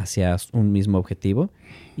hacia un mismo objetivo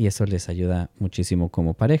y eso les ayuda muchísimo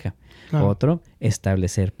como pareja. Claro. Otro,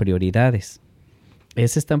 establecer prioridades.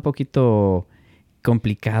 Ese está un poquito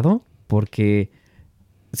complicado porque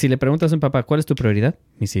si le preguntas a un papá, ¿cuál es tu prioridad?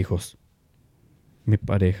 Mis hijos, mi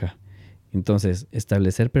pareja. Entonces,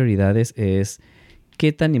 establecer prioridades es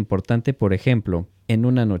qué tan importante, por ejemplo, en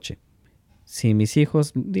una noche. Si mis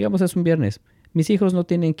hijos, digamos es un viernes, mis hijos no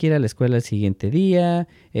tienen que ir a la escuela el siguiente día,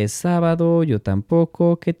 es sábado, yo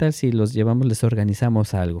tampoco, ¿qué tal si los llevamos, les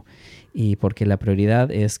organizamos algo? Y porque la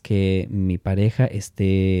prioridad es que mi pareja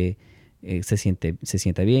se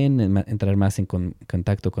sienta bien, entrar más en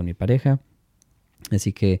contacto con mi pareja.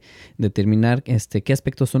 Así que determinar qué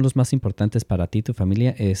aspectos son los más importantes para ti y tu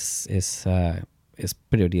familia es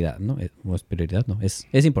prioridad, ¿no? No es prioridad, no, es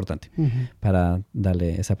importante para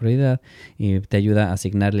darle esa prioridad y te ayuda a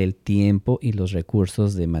asignarle el tiempo y los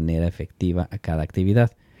recursos de manera efectiva a cada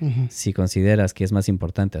actividad. Si consideras que es más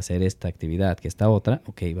importante hacer esta actividad que esta otra,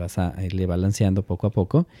 vas a irle balanceando poco a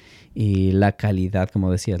poco. Y la calidad,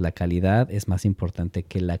 como decías, la calidad es más importante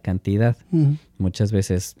que la cantidad. Muchas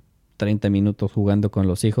veces 30 minutos jugando con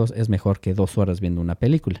los hijos es mejor que 2 horas viendo una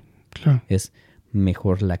película. Claro. Es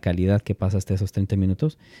mejor la calidad que pasaste esos 30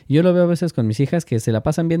 minutos. Yo lo veo a veces con mis hijas que se la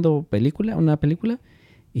pasan viendo una película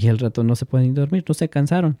y al rato no se pueden dormir, no se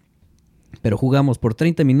cansaron. Pero jugamos por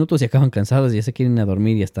 30 minutos y acaban cansados y ya se quieren ir a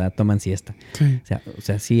dormir y hasta toman siesta. Sí. O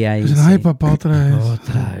sea, sí hay... Pues, ay, papá, otra vez.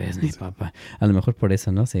 Otra vez, mi papá. A lo mejor por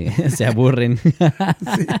eso, ¿no? Se aburren. Sí.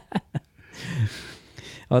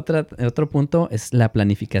 Otro punto es la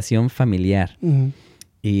planificación familiar.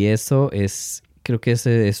 Y eso creo que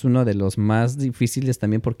ese es uno de los más difíciles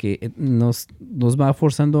también porque nos va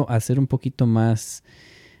forzando a ser un poquito más,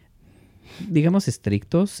 digamos,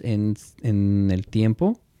 estrictos en el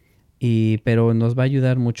tiempo. Pero nos va a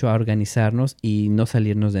ayudar mucho a organizarnos y no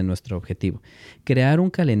salirnos de nuestro objetivo. Crear un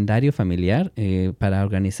calendario familiar para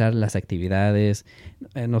organizar las actividades.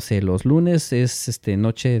 No sé, los lunes es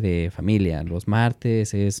noche de familia, los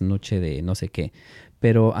martes es noche de no sé qué.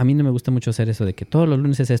 Pero a mí no me gusta mucho hacer eso de que todos los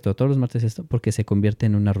lunes es esto, todos los martes es esto, porque se convierte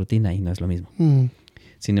en una rutina y no es lo mismo.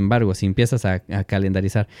 Sin embargo, si empiezas a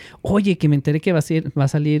calendarizar, oye, que me enteré que va a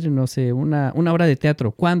salir, no sé, una obra de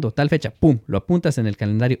teatro. ¿Cuándo? Tal fecha. ¡Pum! Lo apuntas en el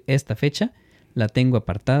calendario. Esta fecha la tengo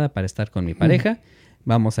apartada para estar con mi pareja.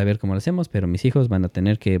 Vamos a ver cómo lo hacemos, pero mis hijos van a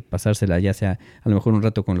tener que pasársela ya sea a lo mejor un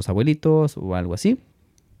rato con los abuelitos o algo así.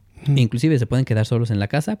 Inclusive se pueden quedar solos en la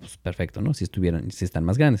casa, pues perfecto, ¿no? Si están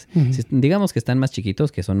más grandes. Si, digamos que están más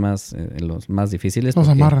chiquitos, que son más los más difíciles. Los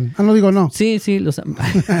amarran. No digo no. Sí, los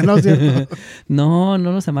no es cierto. No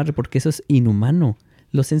los amarre porque eso es inhumano.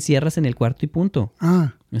 Los encierras en el cuarto y punto.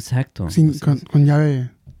 Exacto. Con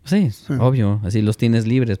llave. Sí, obvio. Así los tienes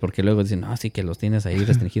libres porque luego dicen, no, sí que los tienes ahí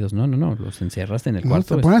restringidos. No. Los encierras en el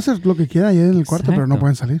cuarto. Pueden hacer lo que quieran ahí en el cuarto, pero no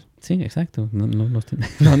pueden salir. Sí, exacto. No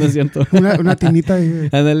es cierto. una tinita ahí.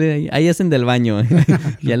 Ándale, ahí hacen del baño.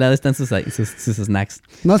 Y al lado están sus snacks.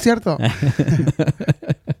 No es cierto.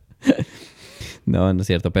 No es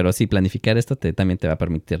cierto, pero sí, planificar esto también te va a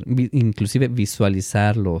permitir inclusive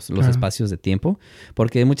visualizar los espacios de tiempo,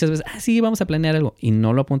 porque muchas veces, sí, vamos a planear algo y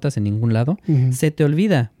no lo apuntas en ningún lado, se te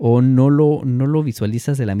olvida o no lo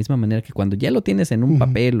visualizas de la misma manera que cuando ya lo tienes en un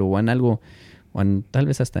papel o en algo, tal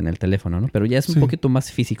vez hasta en el teléfono, ¿no? Pero ya es un poquito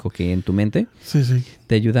más físico que en tu mente. Sí.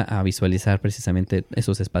 Te ayuda a visualizar precisamente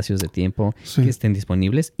esos espacios de tiempo que estén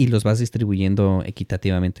disponibles y los vas distribuyendo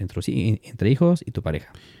equitativamente entre hijos y tu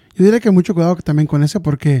pareja. Yo diría que mucho cuidado también con eso,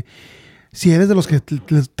 porque si eres de los que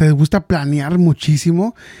te gusta planear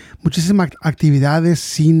muchísimas actividades,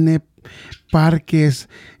 cine, parques,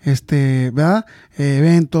 ¿verdad?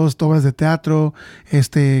 Eventos, obras de teatro,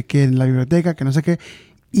 que en la biblioteca, que no sé qué,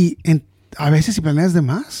 y a veces si planeas de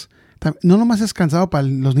más, no nomás es cansado para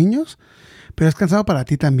los niños, pero es cansado para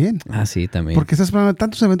ti también. Sí, también. Porque estás planeando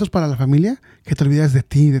tantos eventos para la familia que te olvidas de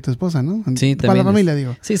ti y de tu esposa, ¿no? Sí, para la familia,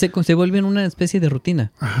 digo. Sí, se vuelve en una especie de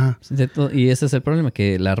rutina. Ajá. Y ese es el problema,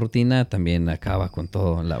 que la rutina también acaba con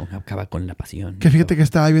todo, acaba con la pasión. Que fíjate que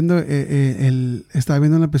estaba viendo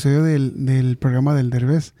un episodio del programa del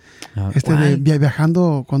Derbez. De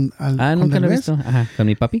viajando con nunca Derbez. Lo he visto. Ajá, con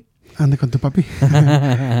mi papi. Ande con tu papi.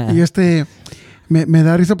 Y me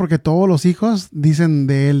da risa porque todos los hijos dicen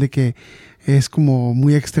de él de que es como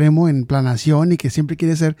muy extremo en planación y que siempre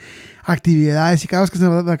quiere hacer actividades y cada vez que se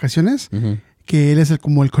va de vacaciones, que él es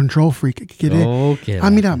como el control freak, que quiere,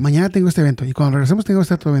 mira, mañana tengo este evento y cuando regresemos tengo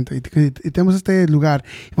este otro evento y tenemos este lugar,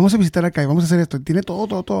 y vamos a visitar acá y vamos a hacer esto, y tiene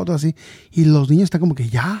todo así, y los niños están como que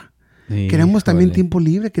queremos también tiempo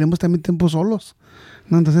libre, queremos también tiempo solos,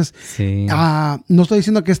 ¿no? Entonces, no estoy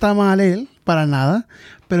diciendo que está mal él, para nada,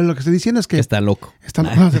 pero lo que estoy diciendo es que está loco.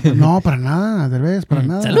 No, para nada, Derbez, para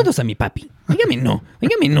nada. Saludos a mi papi. Óigame, no,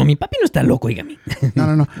 mi papi no está loco, óigame.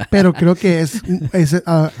 No, pero creo que es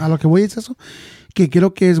a lo que voy es eso, que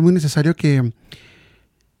creo que es muy necesario que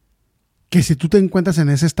si tú te encuentras en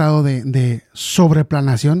ese estado de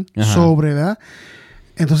sobreplanación, ¿verdad?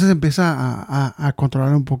 Entonces empieza a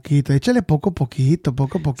controlar un poquito. Échale poco a poquito.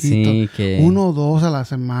 Sí, que 1 o 2 a la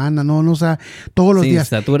semana, no, o sea, todos los días.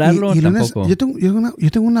 Saturarlo tampoco.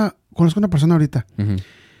 Conozco una persona ahorita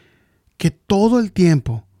que todo el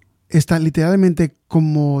tiempo está literalmente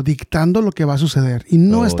como dictando lo que va a suceder y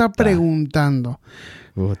no está preguntando.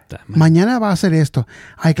 Mañana va a hacer esto.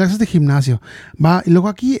 Hay clases de gimnasio. Y luego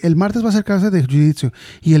aquí el martes va a ser clases de jiu-jitsu.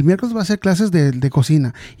 Y el miércoles va a ser clases de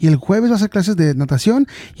cocina. Y el jueves va a ser clases de natación.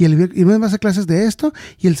 Y el lunes va a ser clases de esto.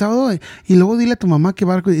 Y el sábado. Y luego dile a tu mamá que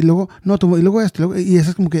va. Y luego. Y luego esto. Y eso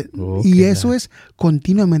es como que. Y eso es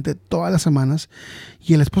continuamente, todas las semanas.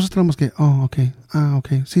 Y el esposo tenemos que. Ok.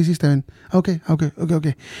 Sí, está bien. Ok.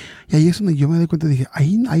 Y ahí es donde yo me doy cuenta. Dije,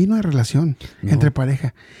 ahí no hay relación entre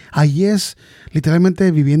pareja. Ahí es literalmente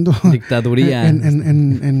viviendo dictaduría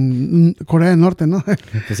en Corea del Norte, ¿no? Pues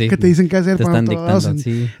sí, que te dicen qué hacer te para están todos lados.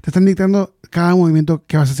 Sí. Te están dictando cada movimiento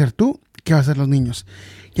que vas a hacer tú, qué vas a hacer los niños.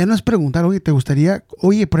 Ya no es preguntar, oye, ¿te gustaría?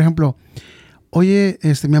 Oye, por ejemplo,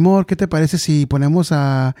 mi amor, ¿qué te parece si ponemos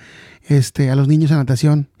a los niños a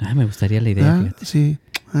natación? Me gustaría la idea, fíjate. Sí.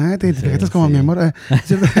 Te identificas como mi amor.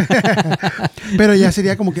 Pero ya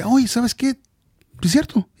sería como que, oye, ¿sabes qué? Es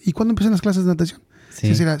cierto. ¿Y cuándo empiezan las clases de natación?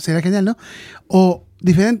 Sí, sería genial, ¿no? O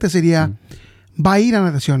diferente sería, va a ir a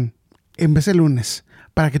natación en vez de lunes,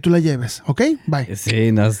 para que tú la lleves, ¿ok? Bye.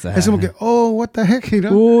 Sí, no sé. Es como que, what the heck, you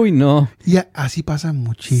know? Uy, no. Y así pasa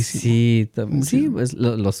muchísimo. Sí, pues,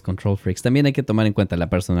 los control freaks. También hay que tomar en cuenta la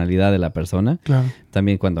personalidad de la persona. Claro.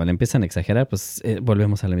 También cuando le empiezan a exagerar, pues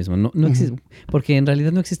volvemos a lo mismo. No existe, porque en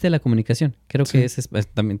realidad no existe la comunicación. Creo que ese es,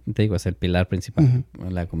 también te digo, es el pilar principal,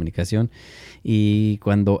 la comunicación. Y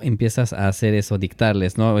cuando empiezas a hacer eso,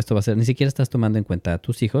 dictarles, no, esto va a ser, ni siquiera estás tomando en cuenta a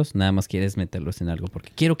tus hijos, nada más quieres meterlos en algo,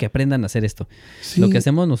 porque quiero que aprendan a hacer esto. Sí. Lo que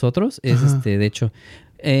hacemos nosotros es, de hecho,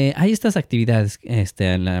 hay estas actividades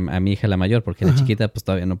a mi hija la mayor, porque la chiquita pues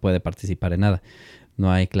todavía no puede participar en nada.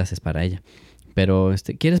 No hay clases para ella. Pero,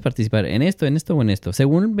 ¿quieres participar en esto o en esto?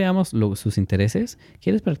 Según veamos sus intereses,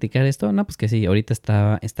 ¿quieres practicar esto? No, pues que sí, ahorita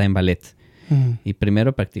está en ballet. Y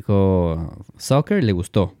primero practicó soccer, le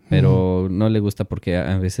gustó, pero no le gusta porque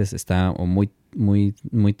a veces está o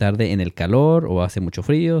muy tarde en el calor o hace mucho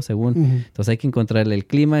frío, según. Entonces hay que encontrarle el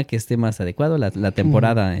clima que esté más adecuado, la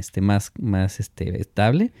temporada más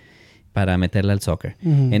estable para meterla al soccer.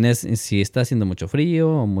 Si está haciendo mucho frío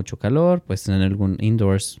o mucho calor, pues en algún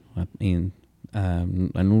indoors, en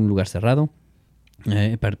un lugar cerrado.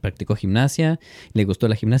 Practicó gimnasia, le gustó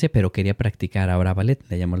la gimnasia, pero quería practicar ahora ballet,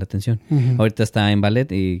 le llamó la atención. Ahorita está en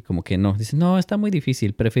ballet y como que no, dice, no, está muy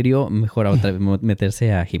difícil, prefirió mejor otra vez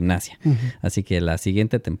meterse a gimnasia. Así que la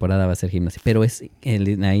siguiente temporada va a ser gimnasia. Pero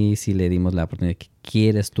ahí sí le dimos la oportunidad,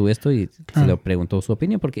 ¿quieres tú esto? Y se le preguntó su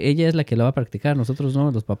opinión, porque ella es la que lo va a practicar, nosotros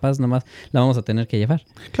no, los papás nomás la vamos a tener que llevar.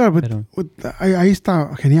 Claro, pero ahí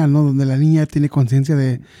está genial, ¿no? Donde la niña tiene conciencia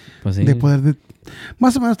de poder...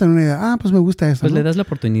 más o menos tener una idea. Pues me gusta eso. Pues, ¿no? Le das la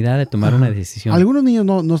oportunidad de tomar una decisión. Algunos niños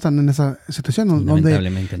no están en esa situación.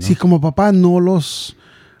 Lamentablemente, donde, ¿no? Si como papá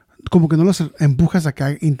como que no los empujas a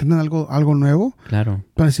que intenten algo nuevo. Claro.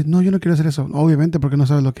 Para decir, no, yo no quiero hacer eso. Obviamente, porque no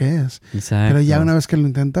sabes lo que es. Exacto. Pero ya una vez que lo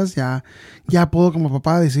intentas, ya puedo como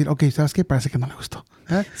papá decir, ok, ¿sabes qué? Parece que no le gustó.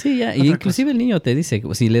 Sí, ya. Y inclusive el niño te dice,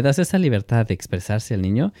 si le das esa libertad de expresarse al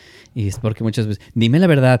niño, y es porque muchas veces, dime la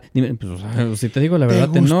verdad. Pues, si te digo la verdad,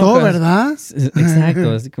 ¿te gustó, verdad?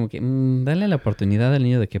 Exacto. Así como que dale la oportunidad al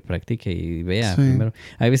niño de que practique y vea primero.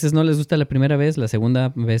 A veces no les gusta la primera vez, la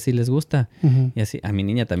segunda vez sí les gusta. Y así, a mi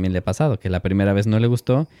niña también le ha pasado, que la primera vez no le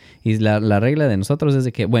gustó. Y la regla de nosotros es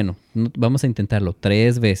de que, bueno, vamos a intentarlo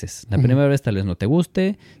 3 veces. La primera vez tal vez no te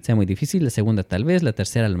guste, sea muy difícil. La segunda tal vez, la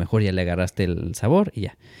tercera a lo mejor ya le agarraste el sabor y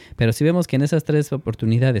ya. Pero si vemos que en esas 3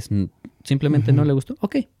 oportunidades simplemente no le gustó,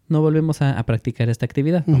 ok, no volvemos a practicar esta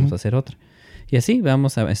actividad, vamos a hacer otra. Y así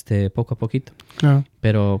vamos a poco a poquito. Claro.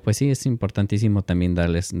 Pero pues sí, es importantísimo también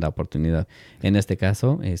darles la oportunidad. En este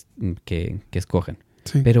caso, es que escojan.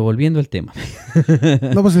 Sí. Pero volviendo al tema.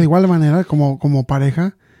 No, pues de igual manera, como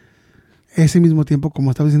pareja, ese mismo tiempo, como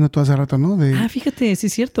estabas diciendo tú hace rato, ¿no? Fíjate, sí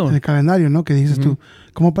es cierto. El calendario, ¿no? Que dices tú.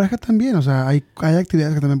 Como pareja también, o sea, hay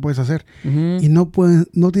actividades que también puedes hacer. Y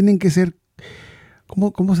no tienen que ser,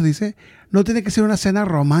 ¿cómo se dice? No tiene que ser una cena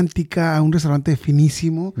romántica a un restaurante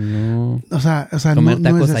finísimo. No. O sea, comer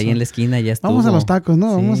tacos no es ahí en la esquina ya estuvo. Vamos a los tacos,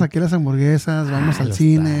 ¿no? Sí. Vamos aquí a las hamburguesas, vamos al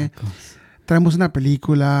cine. Tacos. Traemos una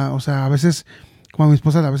película. O sea, a veces, como a mi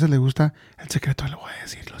esposa a veces le gusta, el secreto lo voy a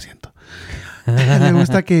decir, lo siento. Le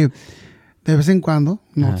gusta que de vez en cuando,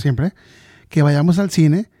 no siempre, que vayamos al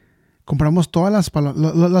cine, compramos todas las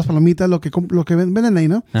palomitas, lo que venden ahí,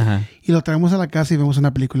 ¿no? Ajá. Y lo traemos a la casa y vemos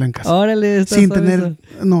una película en casa. ¡Órale! Sin tener,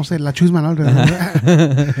 no sé, la chusma, ¿no?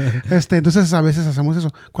 Entonces a veces hacemos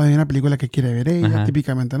eso. Cuando hay una película que quiere ver ella,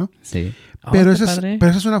 típicamente, ¿no? Sí. Pero esa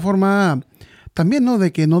es una forma también, ¿no?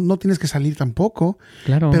 De que no tienes que salir tampoco.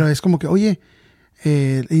 Claro. Pero es como que, oye...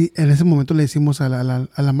 y en ese momento le decimos a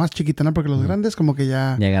la más chiquita, ¿no? Porque los grandes como que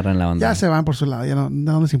ya agarran la onda. Ya se van por su lado, ya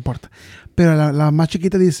no les importa. Pero la más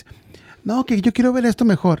chiquita dice, no, que yo quiero ver esto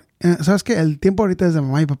mejor. ¿Sabes qué? El tiempo ahorita es de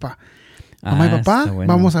mamá y papá. Mamá y papá,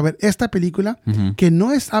 vamos a ver esta película que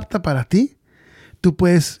no es apta para ti. Tú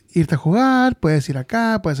puedes irte a jugar, puedes ir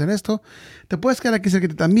acá, puedes hacer esto. Te puedes quedar aquí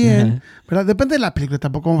cerquita también, ¿verdad? Depende de la película.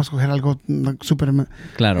 Tampoco vamos a coger algo súper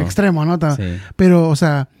extremo, ¿no? Sí. Pero, o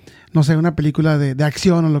sea... no sé, una película de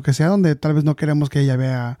acción o lo que sea, donde tal vez no queremos que ella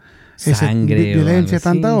vea sangre violencia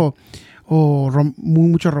tanta o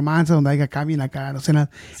mucho romance, donde haya acá, bien acá,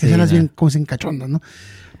 escenas bien como sin cachondas, ¿no?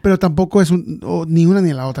 Pero tampoco es ni una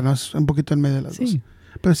ni la otra, ¿no? Es un poquito en medio de las dos.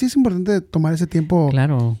 Pero sí es importante tomar ese tiempo,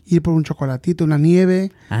 ir por un chocolatito, una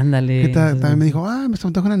nieve. Ándale. Que también me dijo, me está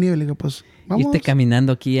antojando una nieve. Le digo, pues, vamos. Irte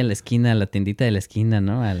caminando aquí a la esquina, a la tiendita de la esquina,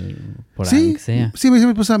 ¿no? Por ahí que sea. Sí, me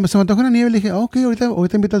dice, pues, se me antojó una nieve. Le dije, ok,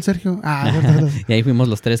 ahorita invito al Sergio. Y ahí fuimos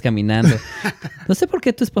los 3 caminando. No sé por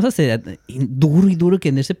qué tu esposa se duro y duro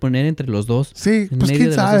quererse poner entre los dos. Sí, pues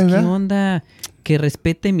quién sabe, ¿Qué onda? que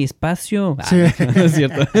respete mi espacio. Sí. No es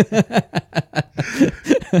cierto.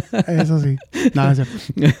 Eso sí. No, es cierto.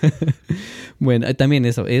 Bueno, también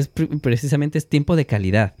eso, precisamente es tiempo de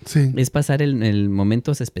calidad. Sí. Es pasar el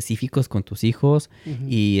momentos específicos con tus hijos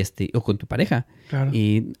y o con tu pareja. Claro.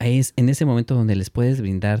 Y es en ese momento donde les puedes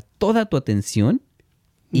brindar toda tu atención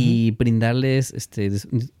y brindarles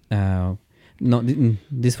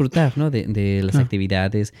disfrutar, ¿no? de las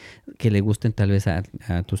actividades que le gusten tal vez a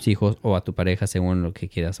tus hijos o a tu pareja según lo que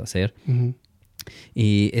quieras hacer.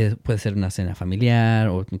 Y puede ser una cena familiar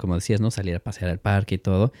o, como decías, ¿no? Salir a pasear al parque y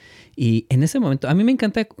todo. Y en ese momento, a mí me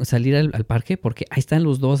encanta salir al parque porque ahí están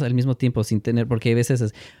los dos al mismo tiempo sin tener, porque a veces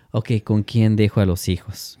es, ¿con quién dejo a los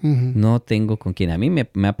hijos? No tengo con quién. A mí me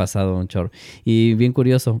ha pasado un chorro. Y bien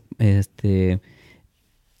curioso,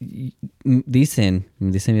 dice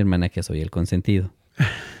mi hermana que soy el consentido.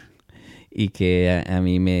 Y que a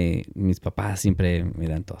mí mis papás siempre me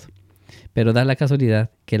dan todo. Pero da la casualidad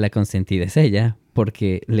que la consentida es ella,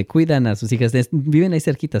 porque le cuidan a sus hijas. Viven ahí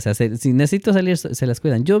cerquita. O sea, si necesito salir, se las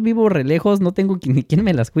cuidan. Yo vivo re lejos, no tengo ni quien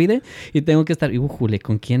me las cuide y tengo que estar,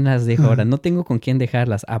 ¿con quién las dejo ahora? No tengo con quién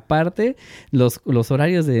dejarlas. Aparte, los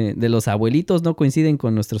horarios de los abuelitos no coinciden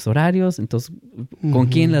con nuestros horarios. Entonces, ¿con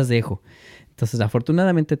quién las dejo? Entonces,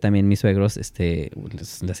 afortunadamente también mis suegros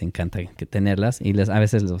les encanta tenerlas y a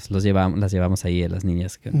veces las llevamos ahí a las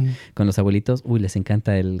niñas con los abuelitos. Les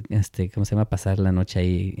encanta ¿cómo se llama? Pasar la noche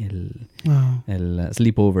ahí, el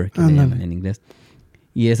sleepover, que se llama en inglés.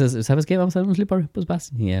 Y eso es, ¿sabes qué? Vamos a dar un sleepover, pues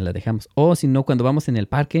vas y ya la dejamos. O si no, cuando vamos en el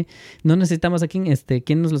parque, no necesitamos a quien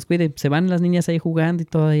nos los cuide. Se van las niñas ahí jugando y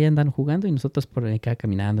todavía andan jugando y nosotros por acá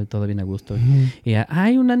caminando y todo bien a gusto. Y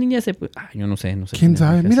una niña yo no sé. ¿Quién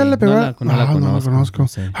sabe? Mírala, pero no la conozco. No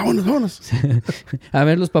sé. Vámonos. A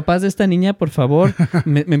ver, los papás de esta niña, por favor,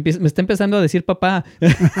 me está empezando a decir papá.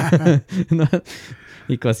 ¿No?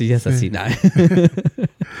 Y cosillas así. No.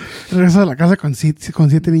 Regreso a la casa con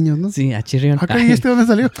 7 niños, ¿no? Sí, a Chirrión. ¿Y este dónde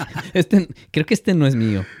salió? Creo que no es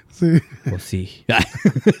mío. Sí. O sí.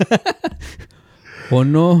 ¿O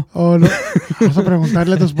no? Vamos a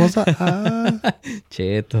preguntarle a tu esposa.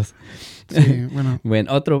 Chetos. Sí, bueno.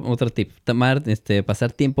 Bueno, otro tip.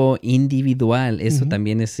 Pasar tiempo individual. Eso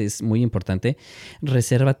también es muy importante.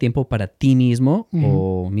 Reserva tiempo para ti mismo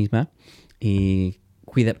o misma y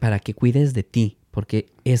para que cuides de ti. Porque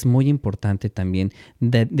es muy importante también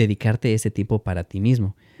dedicarte ese tiempo para ti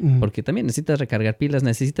mismo. Porque también necesitas recargar pilas,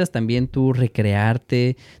 necesitas también tú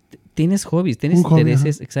recrearte. Tienes hobbies, tienes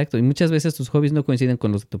intereses, exacto. Y muchas veces tus hobbies no coinciden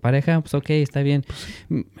con los de tu pareja. Pues está bien.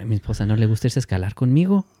 A mi esposa no le gusta irse a escalar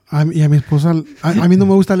conmigo. Y a mi esposa, a mí no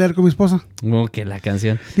me gusta leer con mi esposa. Que la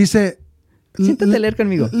canción. Dice... Siéntate a leer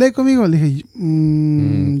conmigo. Lee conmigo. Le dije,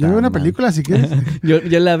 yo veo una película si quieres. yo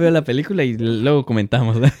la veo la película y luego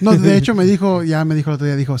comentamos. No, de hecho me dijo el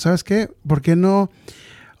otro día, ¿sabes qué? ¿Por qué no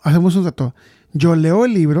hacemos un trato? Yo leo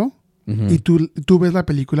el libro y tú ves la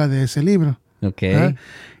película de ese libro. Ok. ¿Verdad?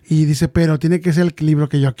 Y dice, pero tiene que ser el libro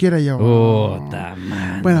que yo quiera. Y yo,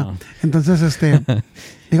 bueno, entonces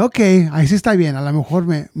digo, ok, ahí sí está bien. A lo mejor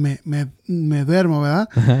me duermo, ¿verdad?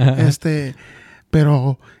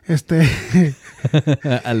 Pero,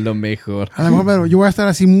 a lo mejor. Pero yo voy a estar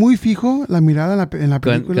así muy fijo, la mirada en la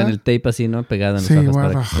película. Con el tape así, ¿no? Pegado en los ojos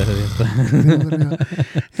para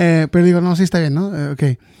que pero digo, no, sí está bien, ¿no? Ok.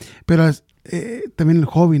 Pero también el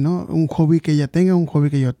hobby, ¿no? Un hobby que ella tenga, un hobby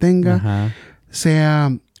que yo tenga. Ajá.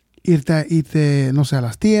 Sea irte, no sé, a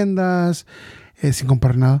las tiendas, sin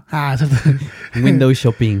comprar nada. Window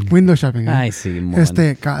shopping. Ay, sí,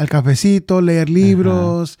 el cafecito, leer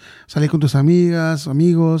libros, salir con tus amigas,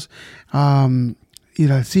 amigos,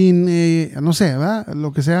 ir al cine, no sé, ¿verdad?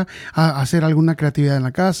 Lo que sea, hacer alguna creatividad en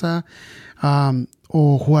la casa,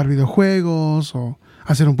 o jugar videojuegos, o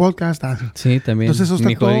hacer un podcast. Sí, también. Entonces, eso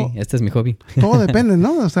está hobby. Este es mi hobby. Todo depende,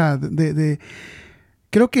 ¿no? O sea,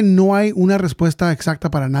 creo que no hay una respuesta exacta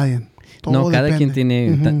para nadie. Todo cada depende.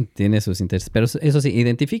 quien tiene sus intereses. Pero eso sí,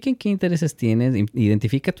 identifiquen qué intereses tienes,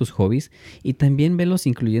 identifica tus hobbies y también velos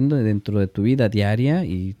incluyendo dentro de tu vida diaria.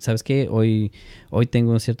 Y ¿sabes qué? Hoy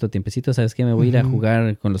tengo un cierto tiempecito, ¿sabes qué? Me voy a ir a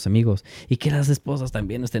jugar con los amigos. Y que las esposas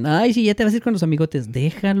también estén, ay, sí, ya te vas a ir con los amigotes.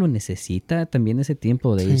 Déjalo, necesita también ese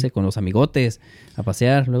tiempo de irse con los amigotes a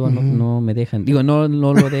pasear. Luego no me dejan, no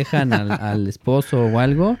lo dejan al esposo o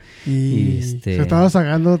algo. Y se estaba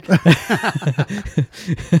sacando...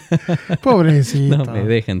 Pobrecito. No me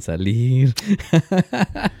dejan salir.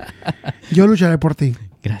 Yo lucharé por ti.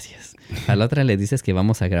 Gracias. A la otra le dices que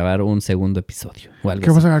vamos a grabar un segundo episodio o algo que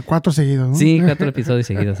vamos a grabar 4 seguidos, ¿no? Sí, 4 episodios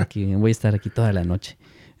seguidos aquí. Voy a estar aquí toda la noche.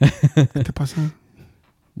 ¿Qué te pasa?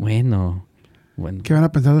 Bueno, Bueno. ¿Qué van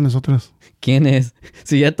a pensar de nosotros? ¿Quién es?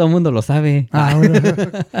 Si ya todo el mundo lo sabe. Bueno.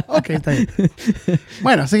 Ok, está bien.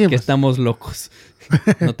 Bueno, seguimos. Que estamos locos.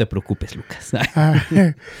 No te preocupes, Lucas.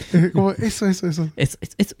 Como eso.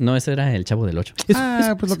 No, eso era el Chavo del 8.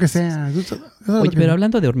 Pues lo que sea. Oye, pero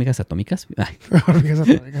hablando de hormigas atómicas. Hormigas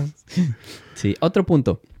atómicas. Sí, otro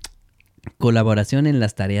punto. Colaboración en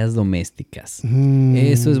las tareas domésticas.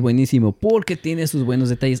 Eso es buenísimo porque tiene sus buenos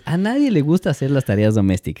detalles. A nadie le gusta hacer las tareas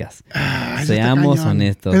domésticas. Seamos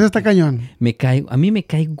honestos. Eso está cañón. A mí me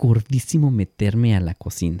cae gordísimo meterme a la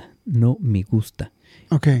cocina. No me gusta.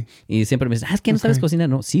 Ok. Y siempre me dicen, es que no sabes cocinar.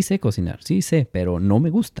 No, sí sé cocinar, sí sé, pero no me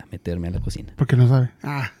gusta meterme a la cocina. Porque no sabe.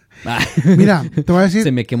 Mira, te voy a decir.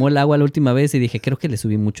 Se me quemó el agua la última vez y dije, creo que le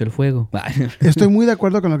subí mucho el fuego. Estoy muy de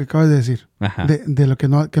acuerdo con lo que acabas de decir. Ajá. De lo que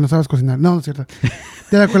no sabes cocinar. No, es cierto.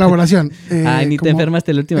 De la colaboración. Ni te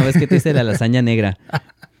enfermaste la última vez que te hice la lasaña negra.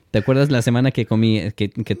 ¿Te acuerdas la semana que comí, que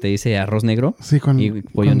te hice arroz negro? Sí, y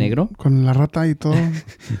pollo negro. Con la rata y todo.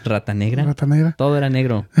 ¿Rata negra? Rata negra. Todo era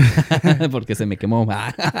negro. Porque se me quemó.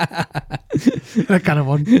 Era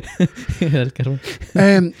carbón. Era el carbón.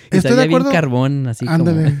 Estoy de acuerdo. Bien carbón, así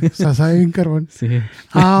Ándale, como... sabe bien carbón. Sí.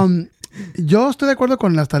 Yo estoy de acuerdo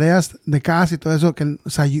con las tareas de casa y todo eso, que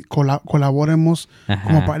colaboremos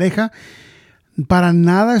como pareja. Para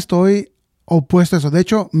nada estoy opuesto a eso. De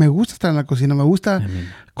hecho, me gusta estar en la cocina, me gusta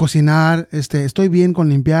cocinar, estoy bien con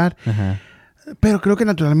limpiar, pero creo que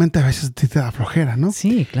naturalmente a veces te da flojera, ¿no?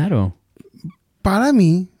 Sí, claro. Para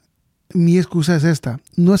mí, mi excusa es esta.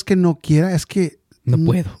 No es que no quiera, es que no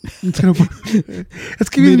puedo. Es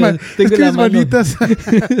que mis manitas.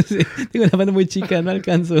 Sí, tengo la mano muy chica, no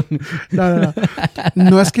alcanzo. No.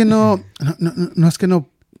 No es que no es que no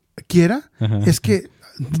quiera, es que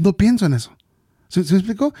no pienso en eso. ¿Se me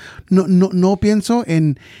explicó? No pienso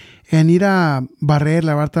en ir a barrer,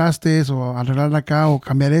 lavar trastes o arreglar acá o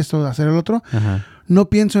cambiar esto, hacer el otro. No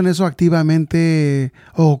pienso en eso activamente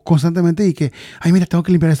o constantemente y que, ay, mira, tengo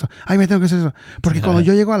que limpiar esto. Ay, mira, tengo que hacer eso. Porque cuando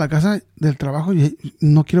yo llego a la casa del trabajo,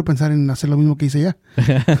 no quiero pensar en hacer lo mismo que hice ya.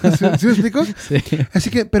 ¿Sí me explico? Sí. Así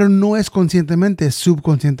que, pero no es conscientemente, es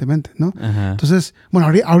subconscientemente, ¿no? Entonces, bueno,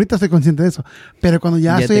 ahorita estoy consciente de eso. Pero cuando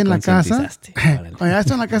ya estoy en la casa, cuando ya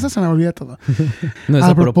estoy en la casa se me olvida todo. No es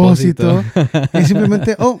a propósito. Y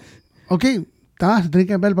simplemente, ok, se tiene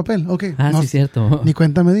que ver el papel. Ok. Sí, cierto. Ni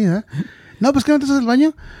cuenta me di, ¿eh? No, pues que no te haces el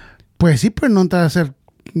baño. Pues sí, pero no te vas a hacer.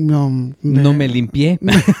 No me limpié.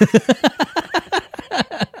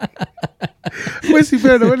 Pues sí,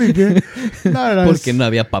 pero no me limpié. No, porque no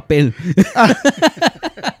había papel.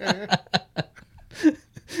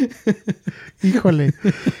 Híjole.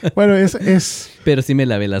 Bueno, es. Pero sí me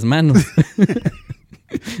lavé las manos.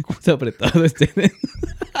 Sobre todo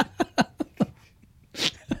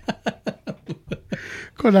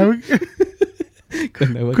Con agua.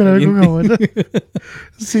 Con agua con jabón.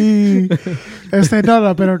 Sí.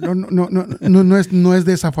 No, pero no es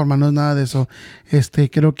de esa forma, no es nada de eso.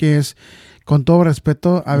 Creo que es, con todo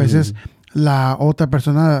respeto, a veces la otra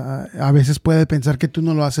persona a veces puede pensar que tú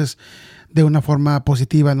no lo haces de una forma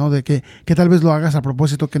positiva, ¿no? De que tal vez lo hagas a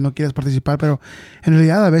propósito, que no quieres participar, pero en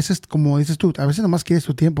realidad a veces, como dices tú, a veces nomás quieres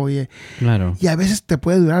tu tiempo claro. Y a veces te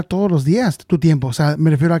puede durar todos los días tu tiempo. O sea, me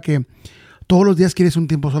refiero a que todos los días quieres un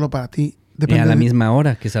tiempo solo para ti. Y a la misma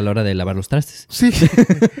hora, que es a la hora de lavar los trastes. Sí.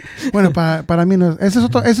 Bueno, para mí no. Esa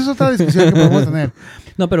es otra discusión que podemos tener.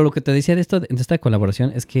 No, pero lo que te decía de esta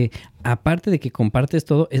colaboración es que, aparte de que compartes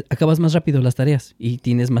todo, acabas más rápido las tareas y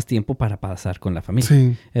tienes más tiempo para pasar con la familia.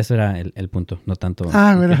 Sí. Eso era el punto, no tanto...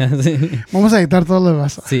 Bueno. Sí. Vamos a editar todo lo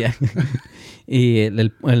demás. Sí. Y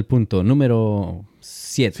el punto número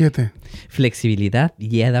 7. Flexibilidad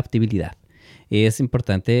y adaptabilidad. Es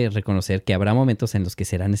importante reconocer que habrá momentos en los que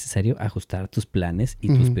será necesario ajustar tus planes y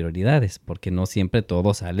tus prioridades, porque no siempre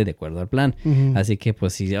todo sale de acuerdo al plan. Así que,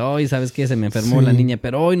 pues, si hoy, ¿sabes qué? Se me enfermó la niña,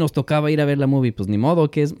 pero hoy nos tocaba ir a ver la movie. Pues, ni modo,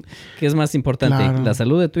 ¿qué es más importante? Claro. ¿La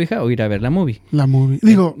salud de tu hija o ir a ver la movie? La movie.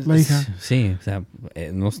 Digo, la hija. Sí, o sea,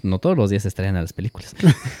 no todos los días se estrellan las películas.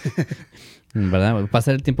 ¿Verdad?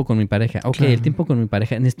 Pasar el tiempo con mi pareja. Ok, claro. El tiempo con mi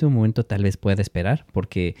pareja en este momento tal vez pueda esperar,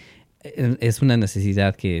 porque... es una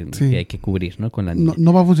necesidad que hay que cubrir, ¿no? Con la niña.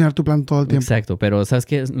 No va a funcionar tu plan todo el tiempo. Exacto, pero ¿sabes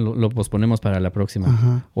qué? Lo posponemos para la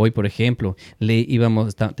próxima. Hoy, por ejemplo,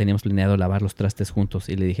 teníamos planeado lavar los trastes juntos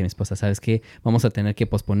y le dije a mi esposa, ¿sabes qué? Vamos a tener que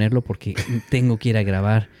posponerlo porque tengo que ir a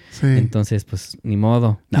grabar. Sí. Entonces, pues, ni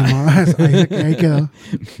modo. Ahí quedó.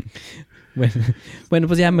 Bueno,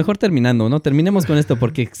 pues ya mejor terminando, ¿no? Terminemos con esto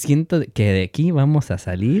porque siento que de aquí vamos a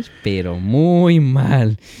salir, pero muy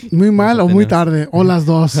mal. Muy mal o muy tarde, o las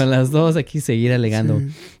dos. O las dos, aquí seguir alegando. Sí.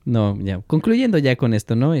 No, ya, concluyendo ya con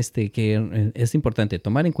esto, ¿no? Que es importante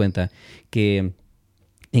tomar en cuenta que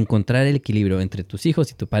encontrar el equilibrio entre tus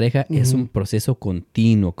hijos y tu pareja es un proceso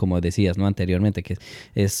continuo, como decías, ¿no? Anteriormente, que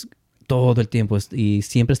es todo el tiempo y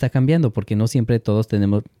siempre está cambiando porque no siempre todo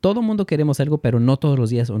el mundo queremos algo, pero no todos los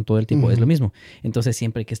días o todo el tiempo es lo mismo. Entonces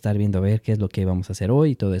siempre hay que estar viendo a ver qué es lo que vamos a hacer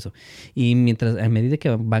hoy y todo eso. Y a medida que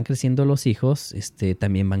van creciendo los hijos,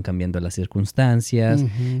 también van cambiando las circunstancias.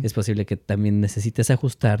 Es posible que también necesites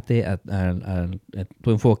ajustarte a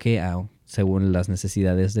tu enfoque según las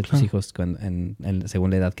necesidades de tus hijos,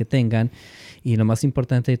 según la edad que tengan. Y lo más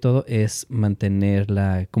importante de todo es mantener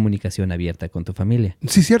la comunicación abierta con tu familia.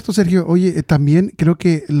 Sí, cierto, Sergio. Oye, también creo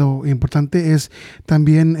que lo importante es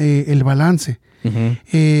también el balance.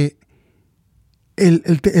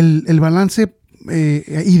 El balance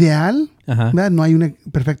ideal, ¿verdad? No hay un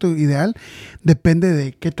perfecto ideal. Depende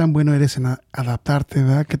de qué tan bueno eres en adaptarte,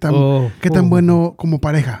 ¿verdad? Qué tan bueno como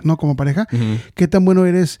pareja, ¿no? Como pareja. Qué tan bueno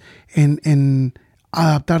eres en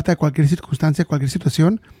adaptarte a cualquier circunstancia, a cualquier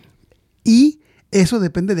situación. Y eso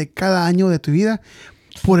depende de cada año de tu vida.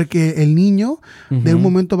 Porque el niño de un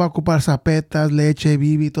momento va a ocupar zapetas, leche,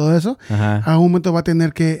 bibi, todo eso. A un momento va a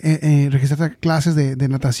tener que registrarse a clases de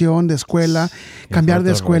natación, de escuela, cambiar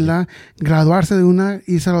de escuela, graduarse de una,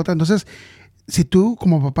 irse a la otra. Entonces, si tú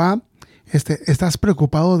como papá estás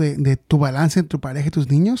preocupado de tu balance entre tu pareja y tus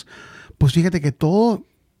niños, pues fíjate que todo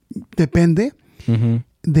depende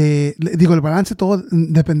el balance todo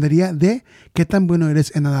dependería de qué tan bueno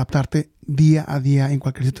eres en adaptarte día a día en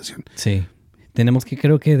cualquier situación. Sí. Tenemos que,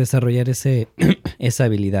 creo que, desarrollar esa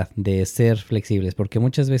habilidad de ser flexibles, porque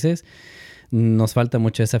muchas veces nos falta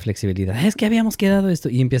mucho esa flexibilidad. Es que habíamos quedado esto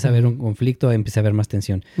y empieza a haber un conflicto, empieza a haber más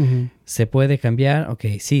tensión. ¿Se puede cambiar? Ok,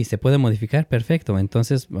 sí. ¿Se puede modificar? Perfecto.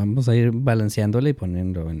 Entonces vamos a ir balanceándole y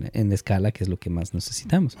poniendo en escala, que es lo que más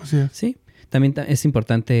necesitamos. Así es. Sí. También es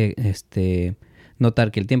importante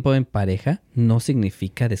notar que el tiempo en pareja no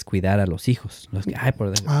significa descuidar a los hijos. ¿No?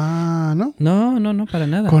 ¿No? No, para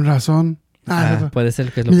nada. Con razón. Puede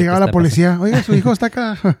ser que es lo me que llegaba la policía. Pasando. Oiga, su hijo está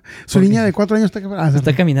acá. Su niña de 4 años está acá.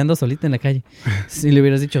 Está caminando solita en la calle. Si le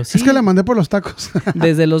hubieras dicho, sí. Es que la mandé por los tacos.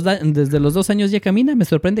 desde los 2 años ya camina. Me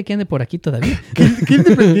sorprende que ande por aquí todavía. Qué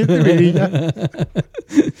independiente, mi niña.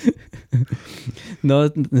 No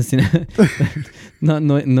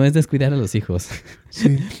es descuidar a los hijos.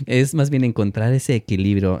 Sí. Es más bien encontrar ese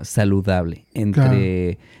equilibrio saludable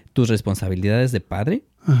entre tus responsabilidades de padre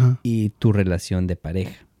y tu relación de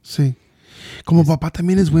pareja. Sí. Como papá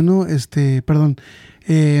también es bueno,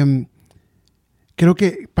 creo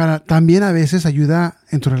que también a veces ayuda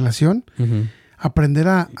en tu relación aprender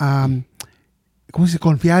a ¿cómo se dice?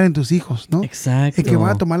 Confiar en tus hijos, ¿no? Exacto. Que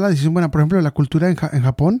van a tomar la decisión buena. Por ejemplo, la cultura en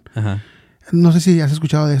Japón, no sé si has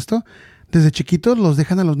escuchado de esto, desde chiquitos los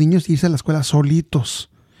dejan a los niños irse a la escuela solitos.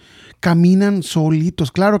 Caminan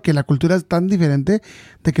solitos. Claro que la cultura es tan diferente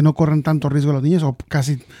de que no corren tanto riesgo los niños o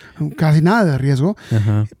casi nada de riesgo.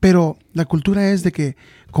 Pero la cultura es de que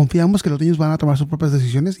confiamos que los niños van a tomar sus propias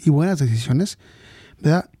decisiones y buenas decisiones,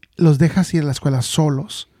 ¿verdad? Los dejas ir a la escuela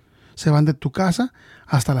solos. Se van de tu casa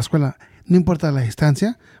hasta la escuela. No importa la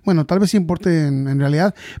distancia. Bueno, tal vez sí importe en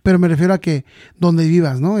realidad, pero me refiero a que donde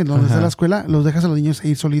vivas, ¿no? En donde está la escuela, los dejas a los niños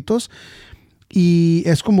ir solitos. Y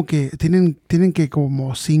es como que tienen que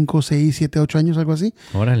como 5, 6, 7, 8 años, algo así.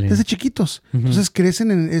 Órale. Desde chiquitos. Entonces crecen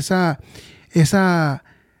en esa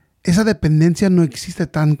dependencia no existe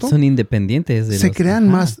tanto. Son independientes. Se crean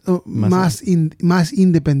más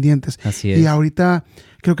independientes. Así es. Y ahorita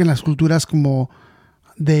creo que en las culturas como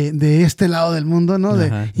de este lado del mundo, ¿no?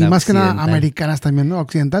 Y más que nada americanas también, ¿no?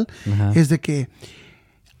 Occidental. Es de que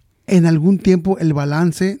en algún tiempo el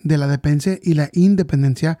balance de la dependencia y la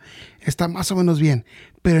independencia está más o menos bien,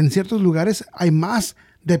 pero en ciertos lugares hay más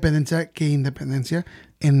dependencia que independencia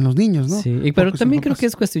en los niños, ¿no? Sí, pero también creo que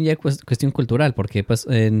es cuestión cultural, porque pues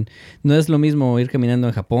no es lo mismo ir caminando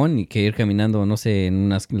en Japón y que ir caminando, no sé, en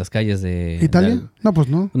las calles de... ¿Italia? No, pues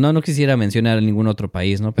no. No quisiera mencionar ningún otro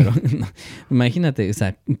país, ¿no? Pero imagínate, o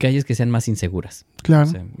sea, calles que sean más inseguras. Claro,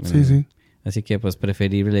 o sea, sí. Así que pues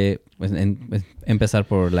preferible empezar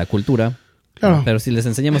por la cultura. Claro. Pero si les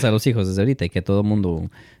enseñamos a los hijos desde ahorita y que todo el mundo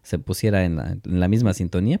se pusiera en la misma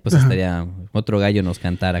sintonía, pues estaría otro gallo nos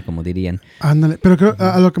cantara, como dirían. Ándale, pero creo,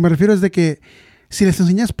 a lo que me refiero es de que si les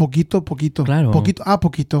enseñas poquito, claro. poquito a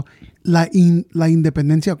poquito, la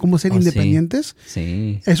independencia, cómo ser independientes,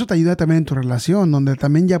 sí. Eso te ayuda también en tu relación, donde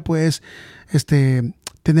también ya puedes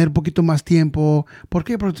tener un poquito más tiempo. ¿Por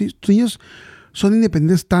qué? Porque tus niños son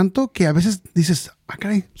independientes tanto que a veces dices,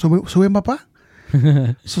 caray, ¿soy buen papá?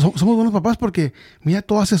 Somos buenos papás porque, mira,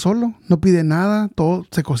 todo hace solo, no pide nada, todo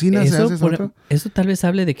se cocina, se hace solo. Eso tal vez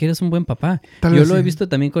hable de que eres un buen papá. Yo lo he visto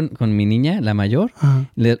también con mi niña, la mayor.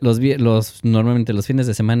 Normalmente los fines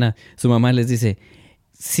de semana, su mamá les dice,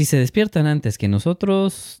 si se despiertan antes que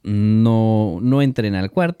nosotros, no entren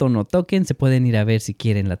al cuarto, no toquen, se pueden ir a ver si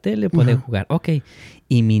quieren la tele, pueden jugar. Ok.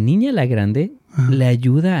 Y mi niña, la grande, le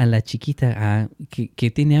ayuda a la chiquita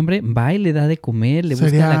que tiene hambre, va y le da de comer, le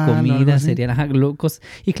busca la comida, cereal, locos.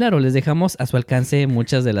 Y claro, les dejamos a su alcance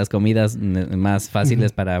muchas de las comidas más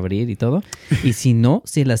fáciles para abrir y todo. Y si no,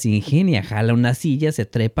 se las ingenia, jala una silla, se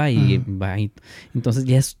trepa y va. Entonces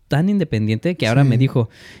ya es tan independiente que ahora me dijo,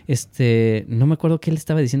 no me acuerdo qué le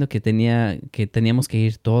estaba diciendo que teníamos que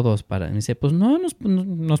ir todos para. Me dice, pues no,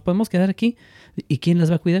 nos podemos quedar aquí. ¿Y quién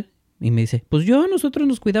las va a cuidar? Y me dice, pues nosotros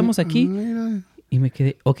nos cuidamos aquí. Y me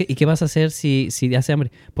quedé, ok, ¿y qué vas a hacer si hace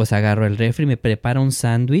hambre? Pues agarro el refri, me preparo un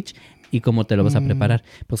sándwich. ¿Y cómo te lo vas a preparar?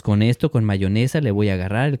 Pues con mayonesa le voy a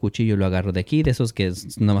agarrar, el cuchillo lo agarro de aquí, de esos que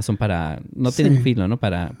nomás son para, no tienen filo, ¿no?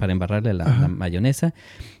 Para embarrarle la mayonesa.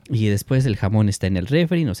 Y después el jamón está en el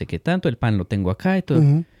refri, no sé qué tanto, el pan lo tengo acá y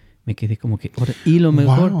todo. Me quedé como que... Y lo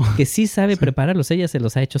mejor, que sí sabe prepararlos. Ella se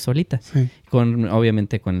los ha hecho solita. Sí.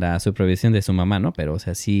 Obviamente con la supervisión de su mamá, ¿no? Pero, o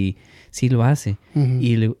sea, sí lo hace.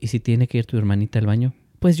 Y si tiene que ir tu hermanita al baño,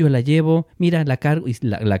 pues yo la llevo. Mira, la cargo y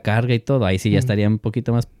la carga y todo. Ahí sí ya estaría un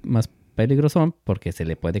poquito más peligrosón porque se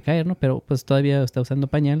le puede caer, ¿no? Pero pues todavía está usando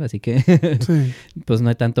pañal, así que pues no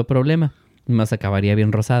hay tanto problema. Más acabaría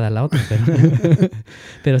bien rosada la otra,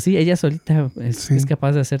 pero sí, ella solita es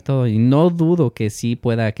capaz de hacer todo y no dudo que sí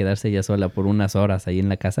pueda quedarse ella sola por unas horas ahí en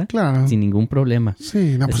la casa, sin ningún problema.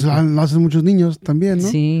 Sí, no, pues lo hacen muchos niños también, ¿no?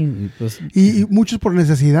 Sí, pues... Y muchos por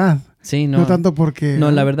necesidad. Sí, no tanto porque... No,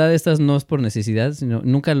 la verdad estas no es por necesidad, sino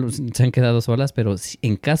nunca se han quedado solas, pero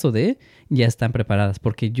en caso de, ya están preparadas,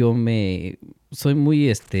 porque yo soy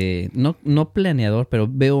muy, no planeador, pero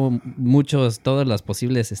veo todas las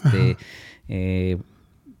posibles,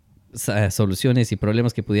 soluciones y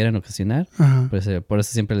problemas que pudieran ocasionar. Pues, por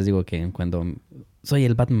eso siempre les digo que cuando soy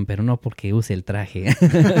el Batman, pero no porque use el traje.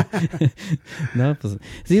 No, pues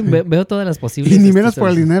sí. Veo todas las posibles. Y ni menos por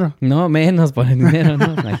el dinero. No, menos por el dinero,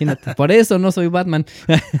 no, imagínate. Por eso no soy Batman.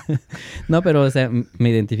 No, pero o sea, me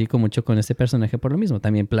identifico mucho con este personaje por lo mismo.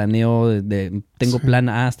 También planeo, tengo plan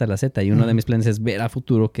A hasta la Z y uno de mis planes es ver a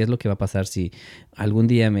futuro qué es lo que va a pasar si algún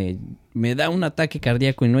día me da un ataque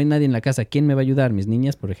cardíaco y no hay nadie en la casa. ¿Quién me va a ayudar? Mis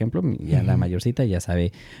niñas, por ejemplo, ya la mayorcita ya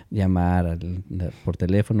sabe llamar por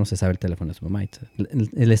teléfono, se sabe el teléfono de su mamá.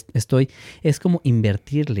 Es como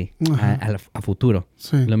invertirle a futuro.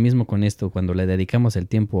 Sí. Lo mismo con esto, cuando le dedicamos el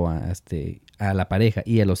tiempo a la pareja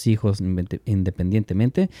y a los hijos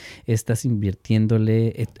independientemente, estás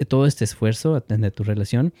invirtiéndole todo este esfuerzo de tu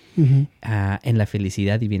relación en la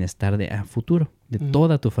felicidad y bienestar a futuro de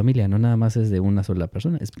toda tu familia, no nada más es de una sola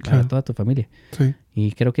persona, es para toda tu familia. Sí.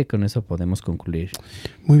 Y creo que con eso podemos concluir.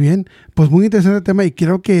 Muy bien, pues muy interesante el tema y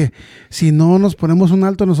creo que si no nos ponemos un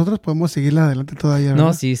alto nosotros podemos seguirle adelante todavía, ¿verdad?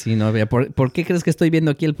 No, sí, no. ¿Por qué crees que estoy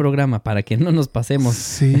viendo aquí el programa? Para que no nos pasemos.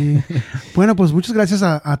 Sí. Bueno, pues muchas gracias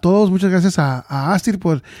a todos, muchas gracias a Astir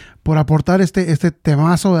por aportar este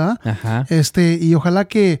temazo, ¿verdad? Ajá. Y ojalá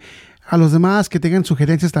que a los demás que tengan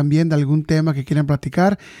sugerencias también de algún tema que quieran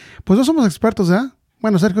platicar, pues no somos expertos, ¿verdad?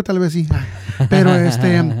 Bueno, Sergio tal vez sí, pero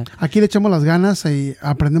aquí le echamos las ganas y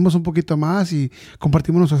aprendemos un poquito más y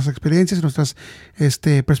compartimos nuestras experiencias y nuestras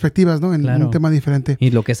perspectivas, ¿no? En un tema diferente. Y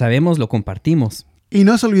lo que sabemos lo compartimos. Y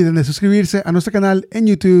no se olviden de suscribirse a nuestro canal en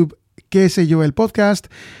YouTube, Qué sé yo el podcast.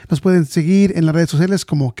 Nos pueden seguir en las redes sociales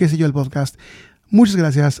como Qué sé yo el podcast. Muchas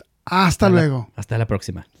gracias. Hasta luego. Hasta la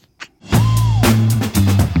próxima.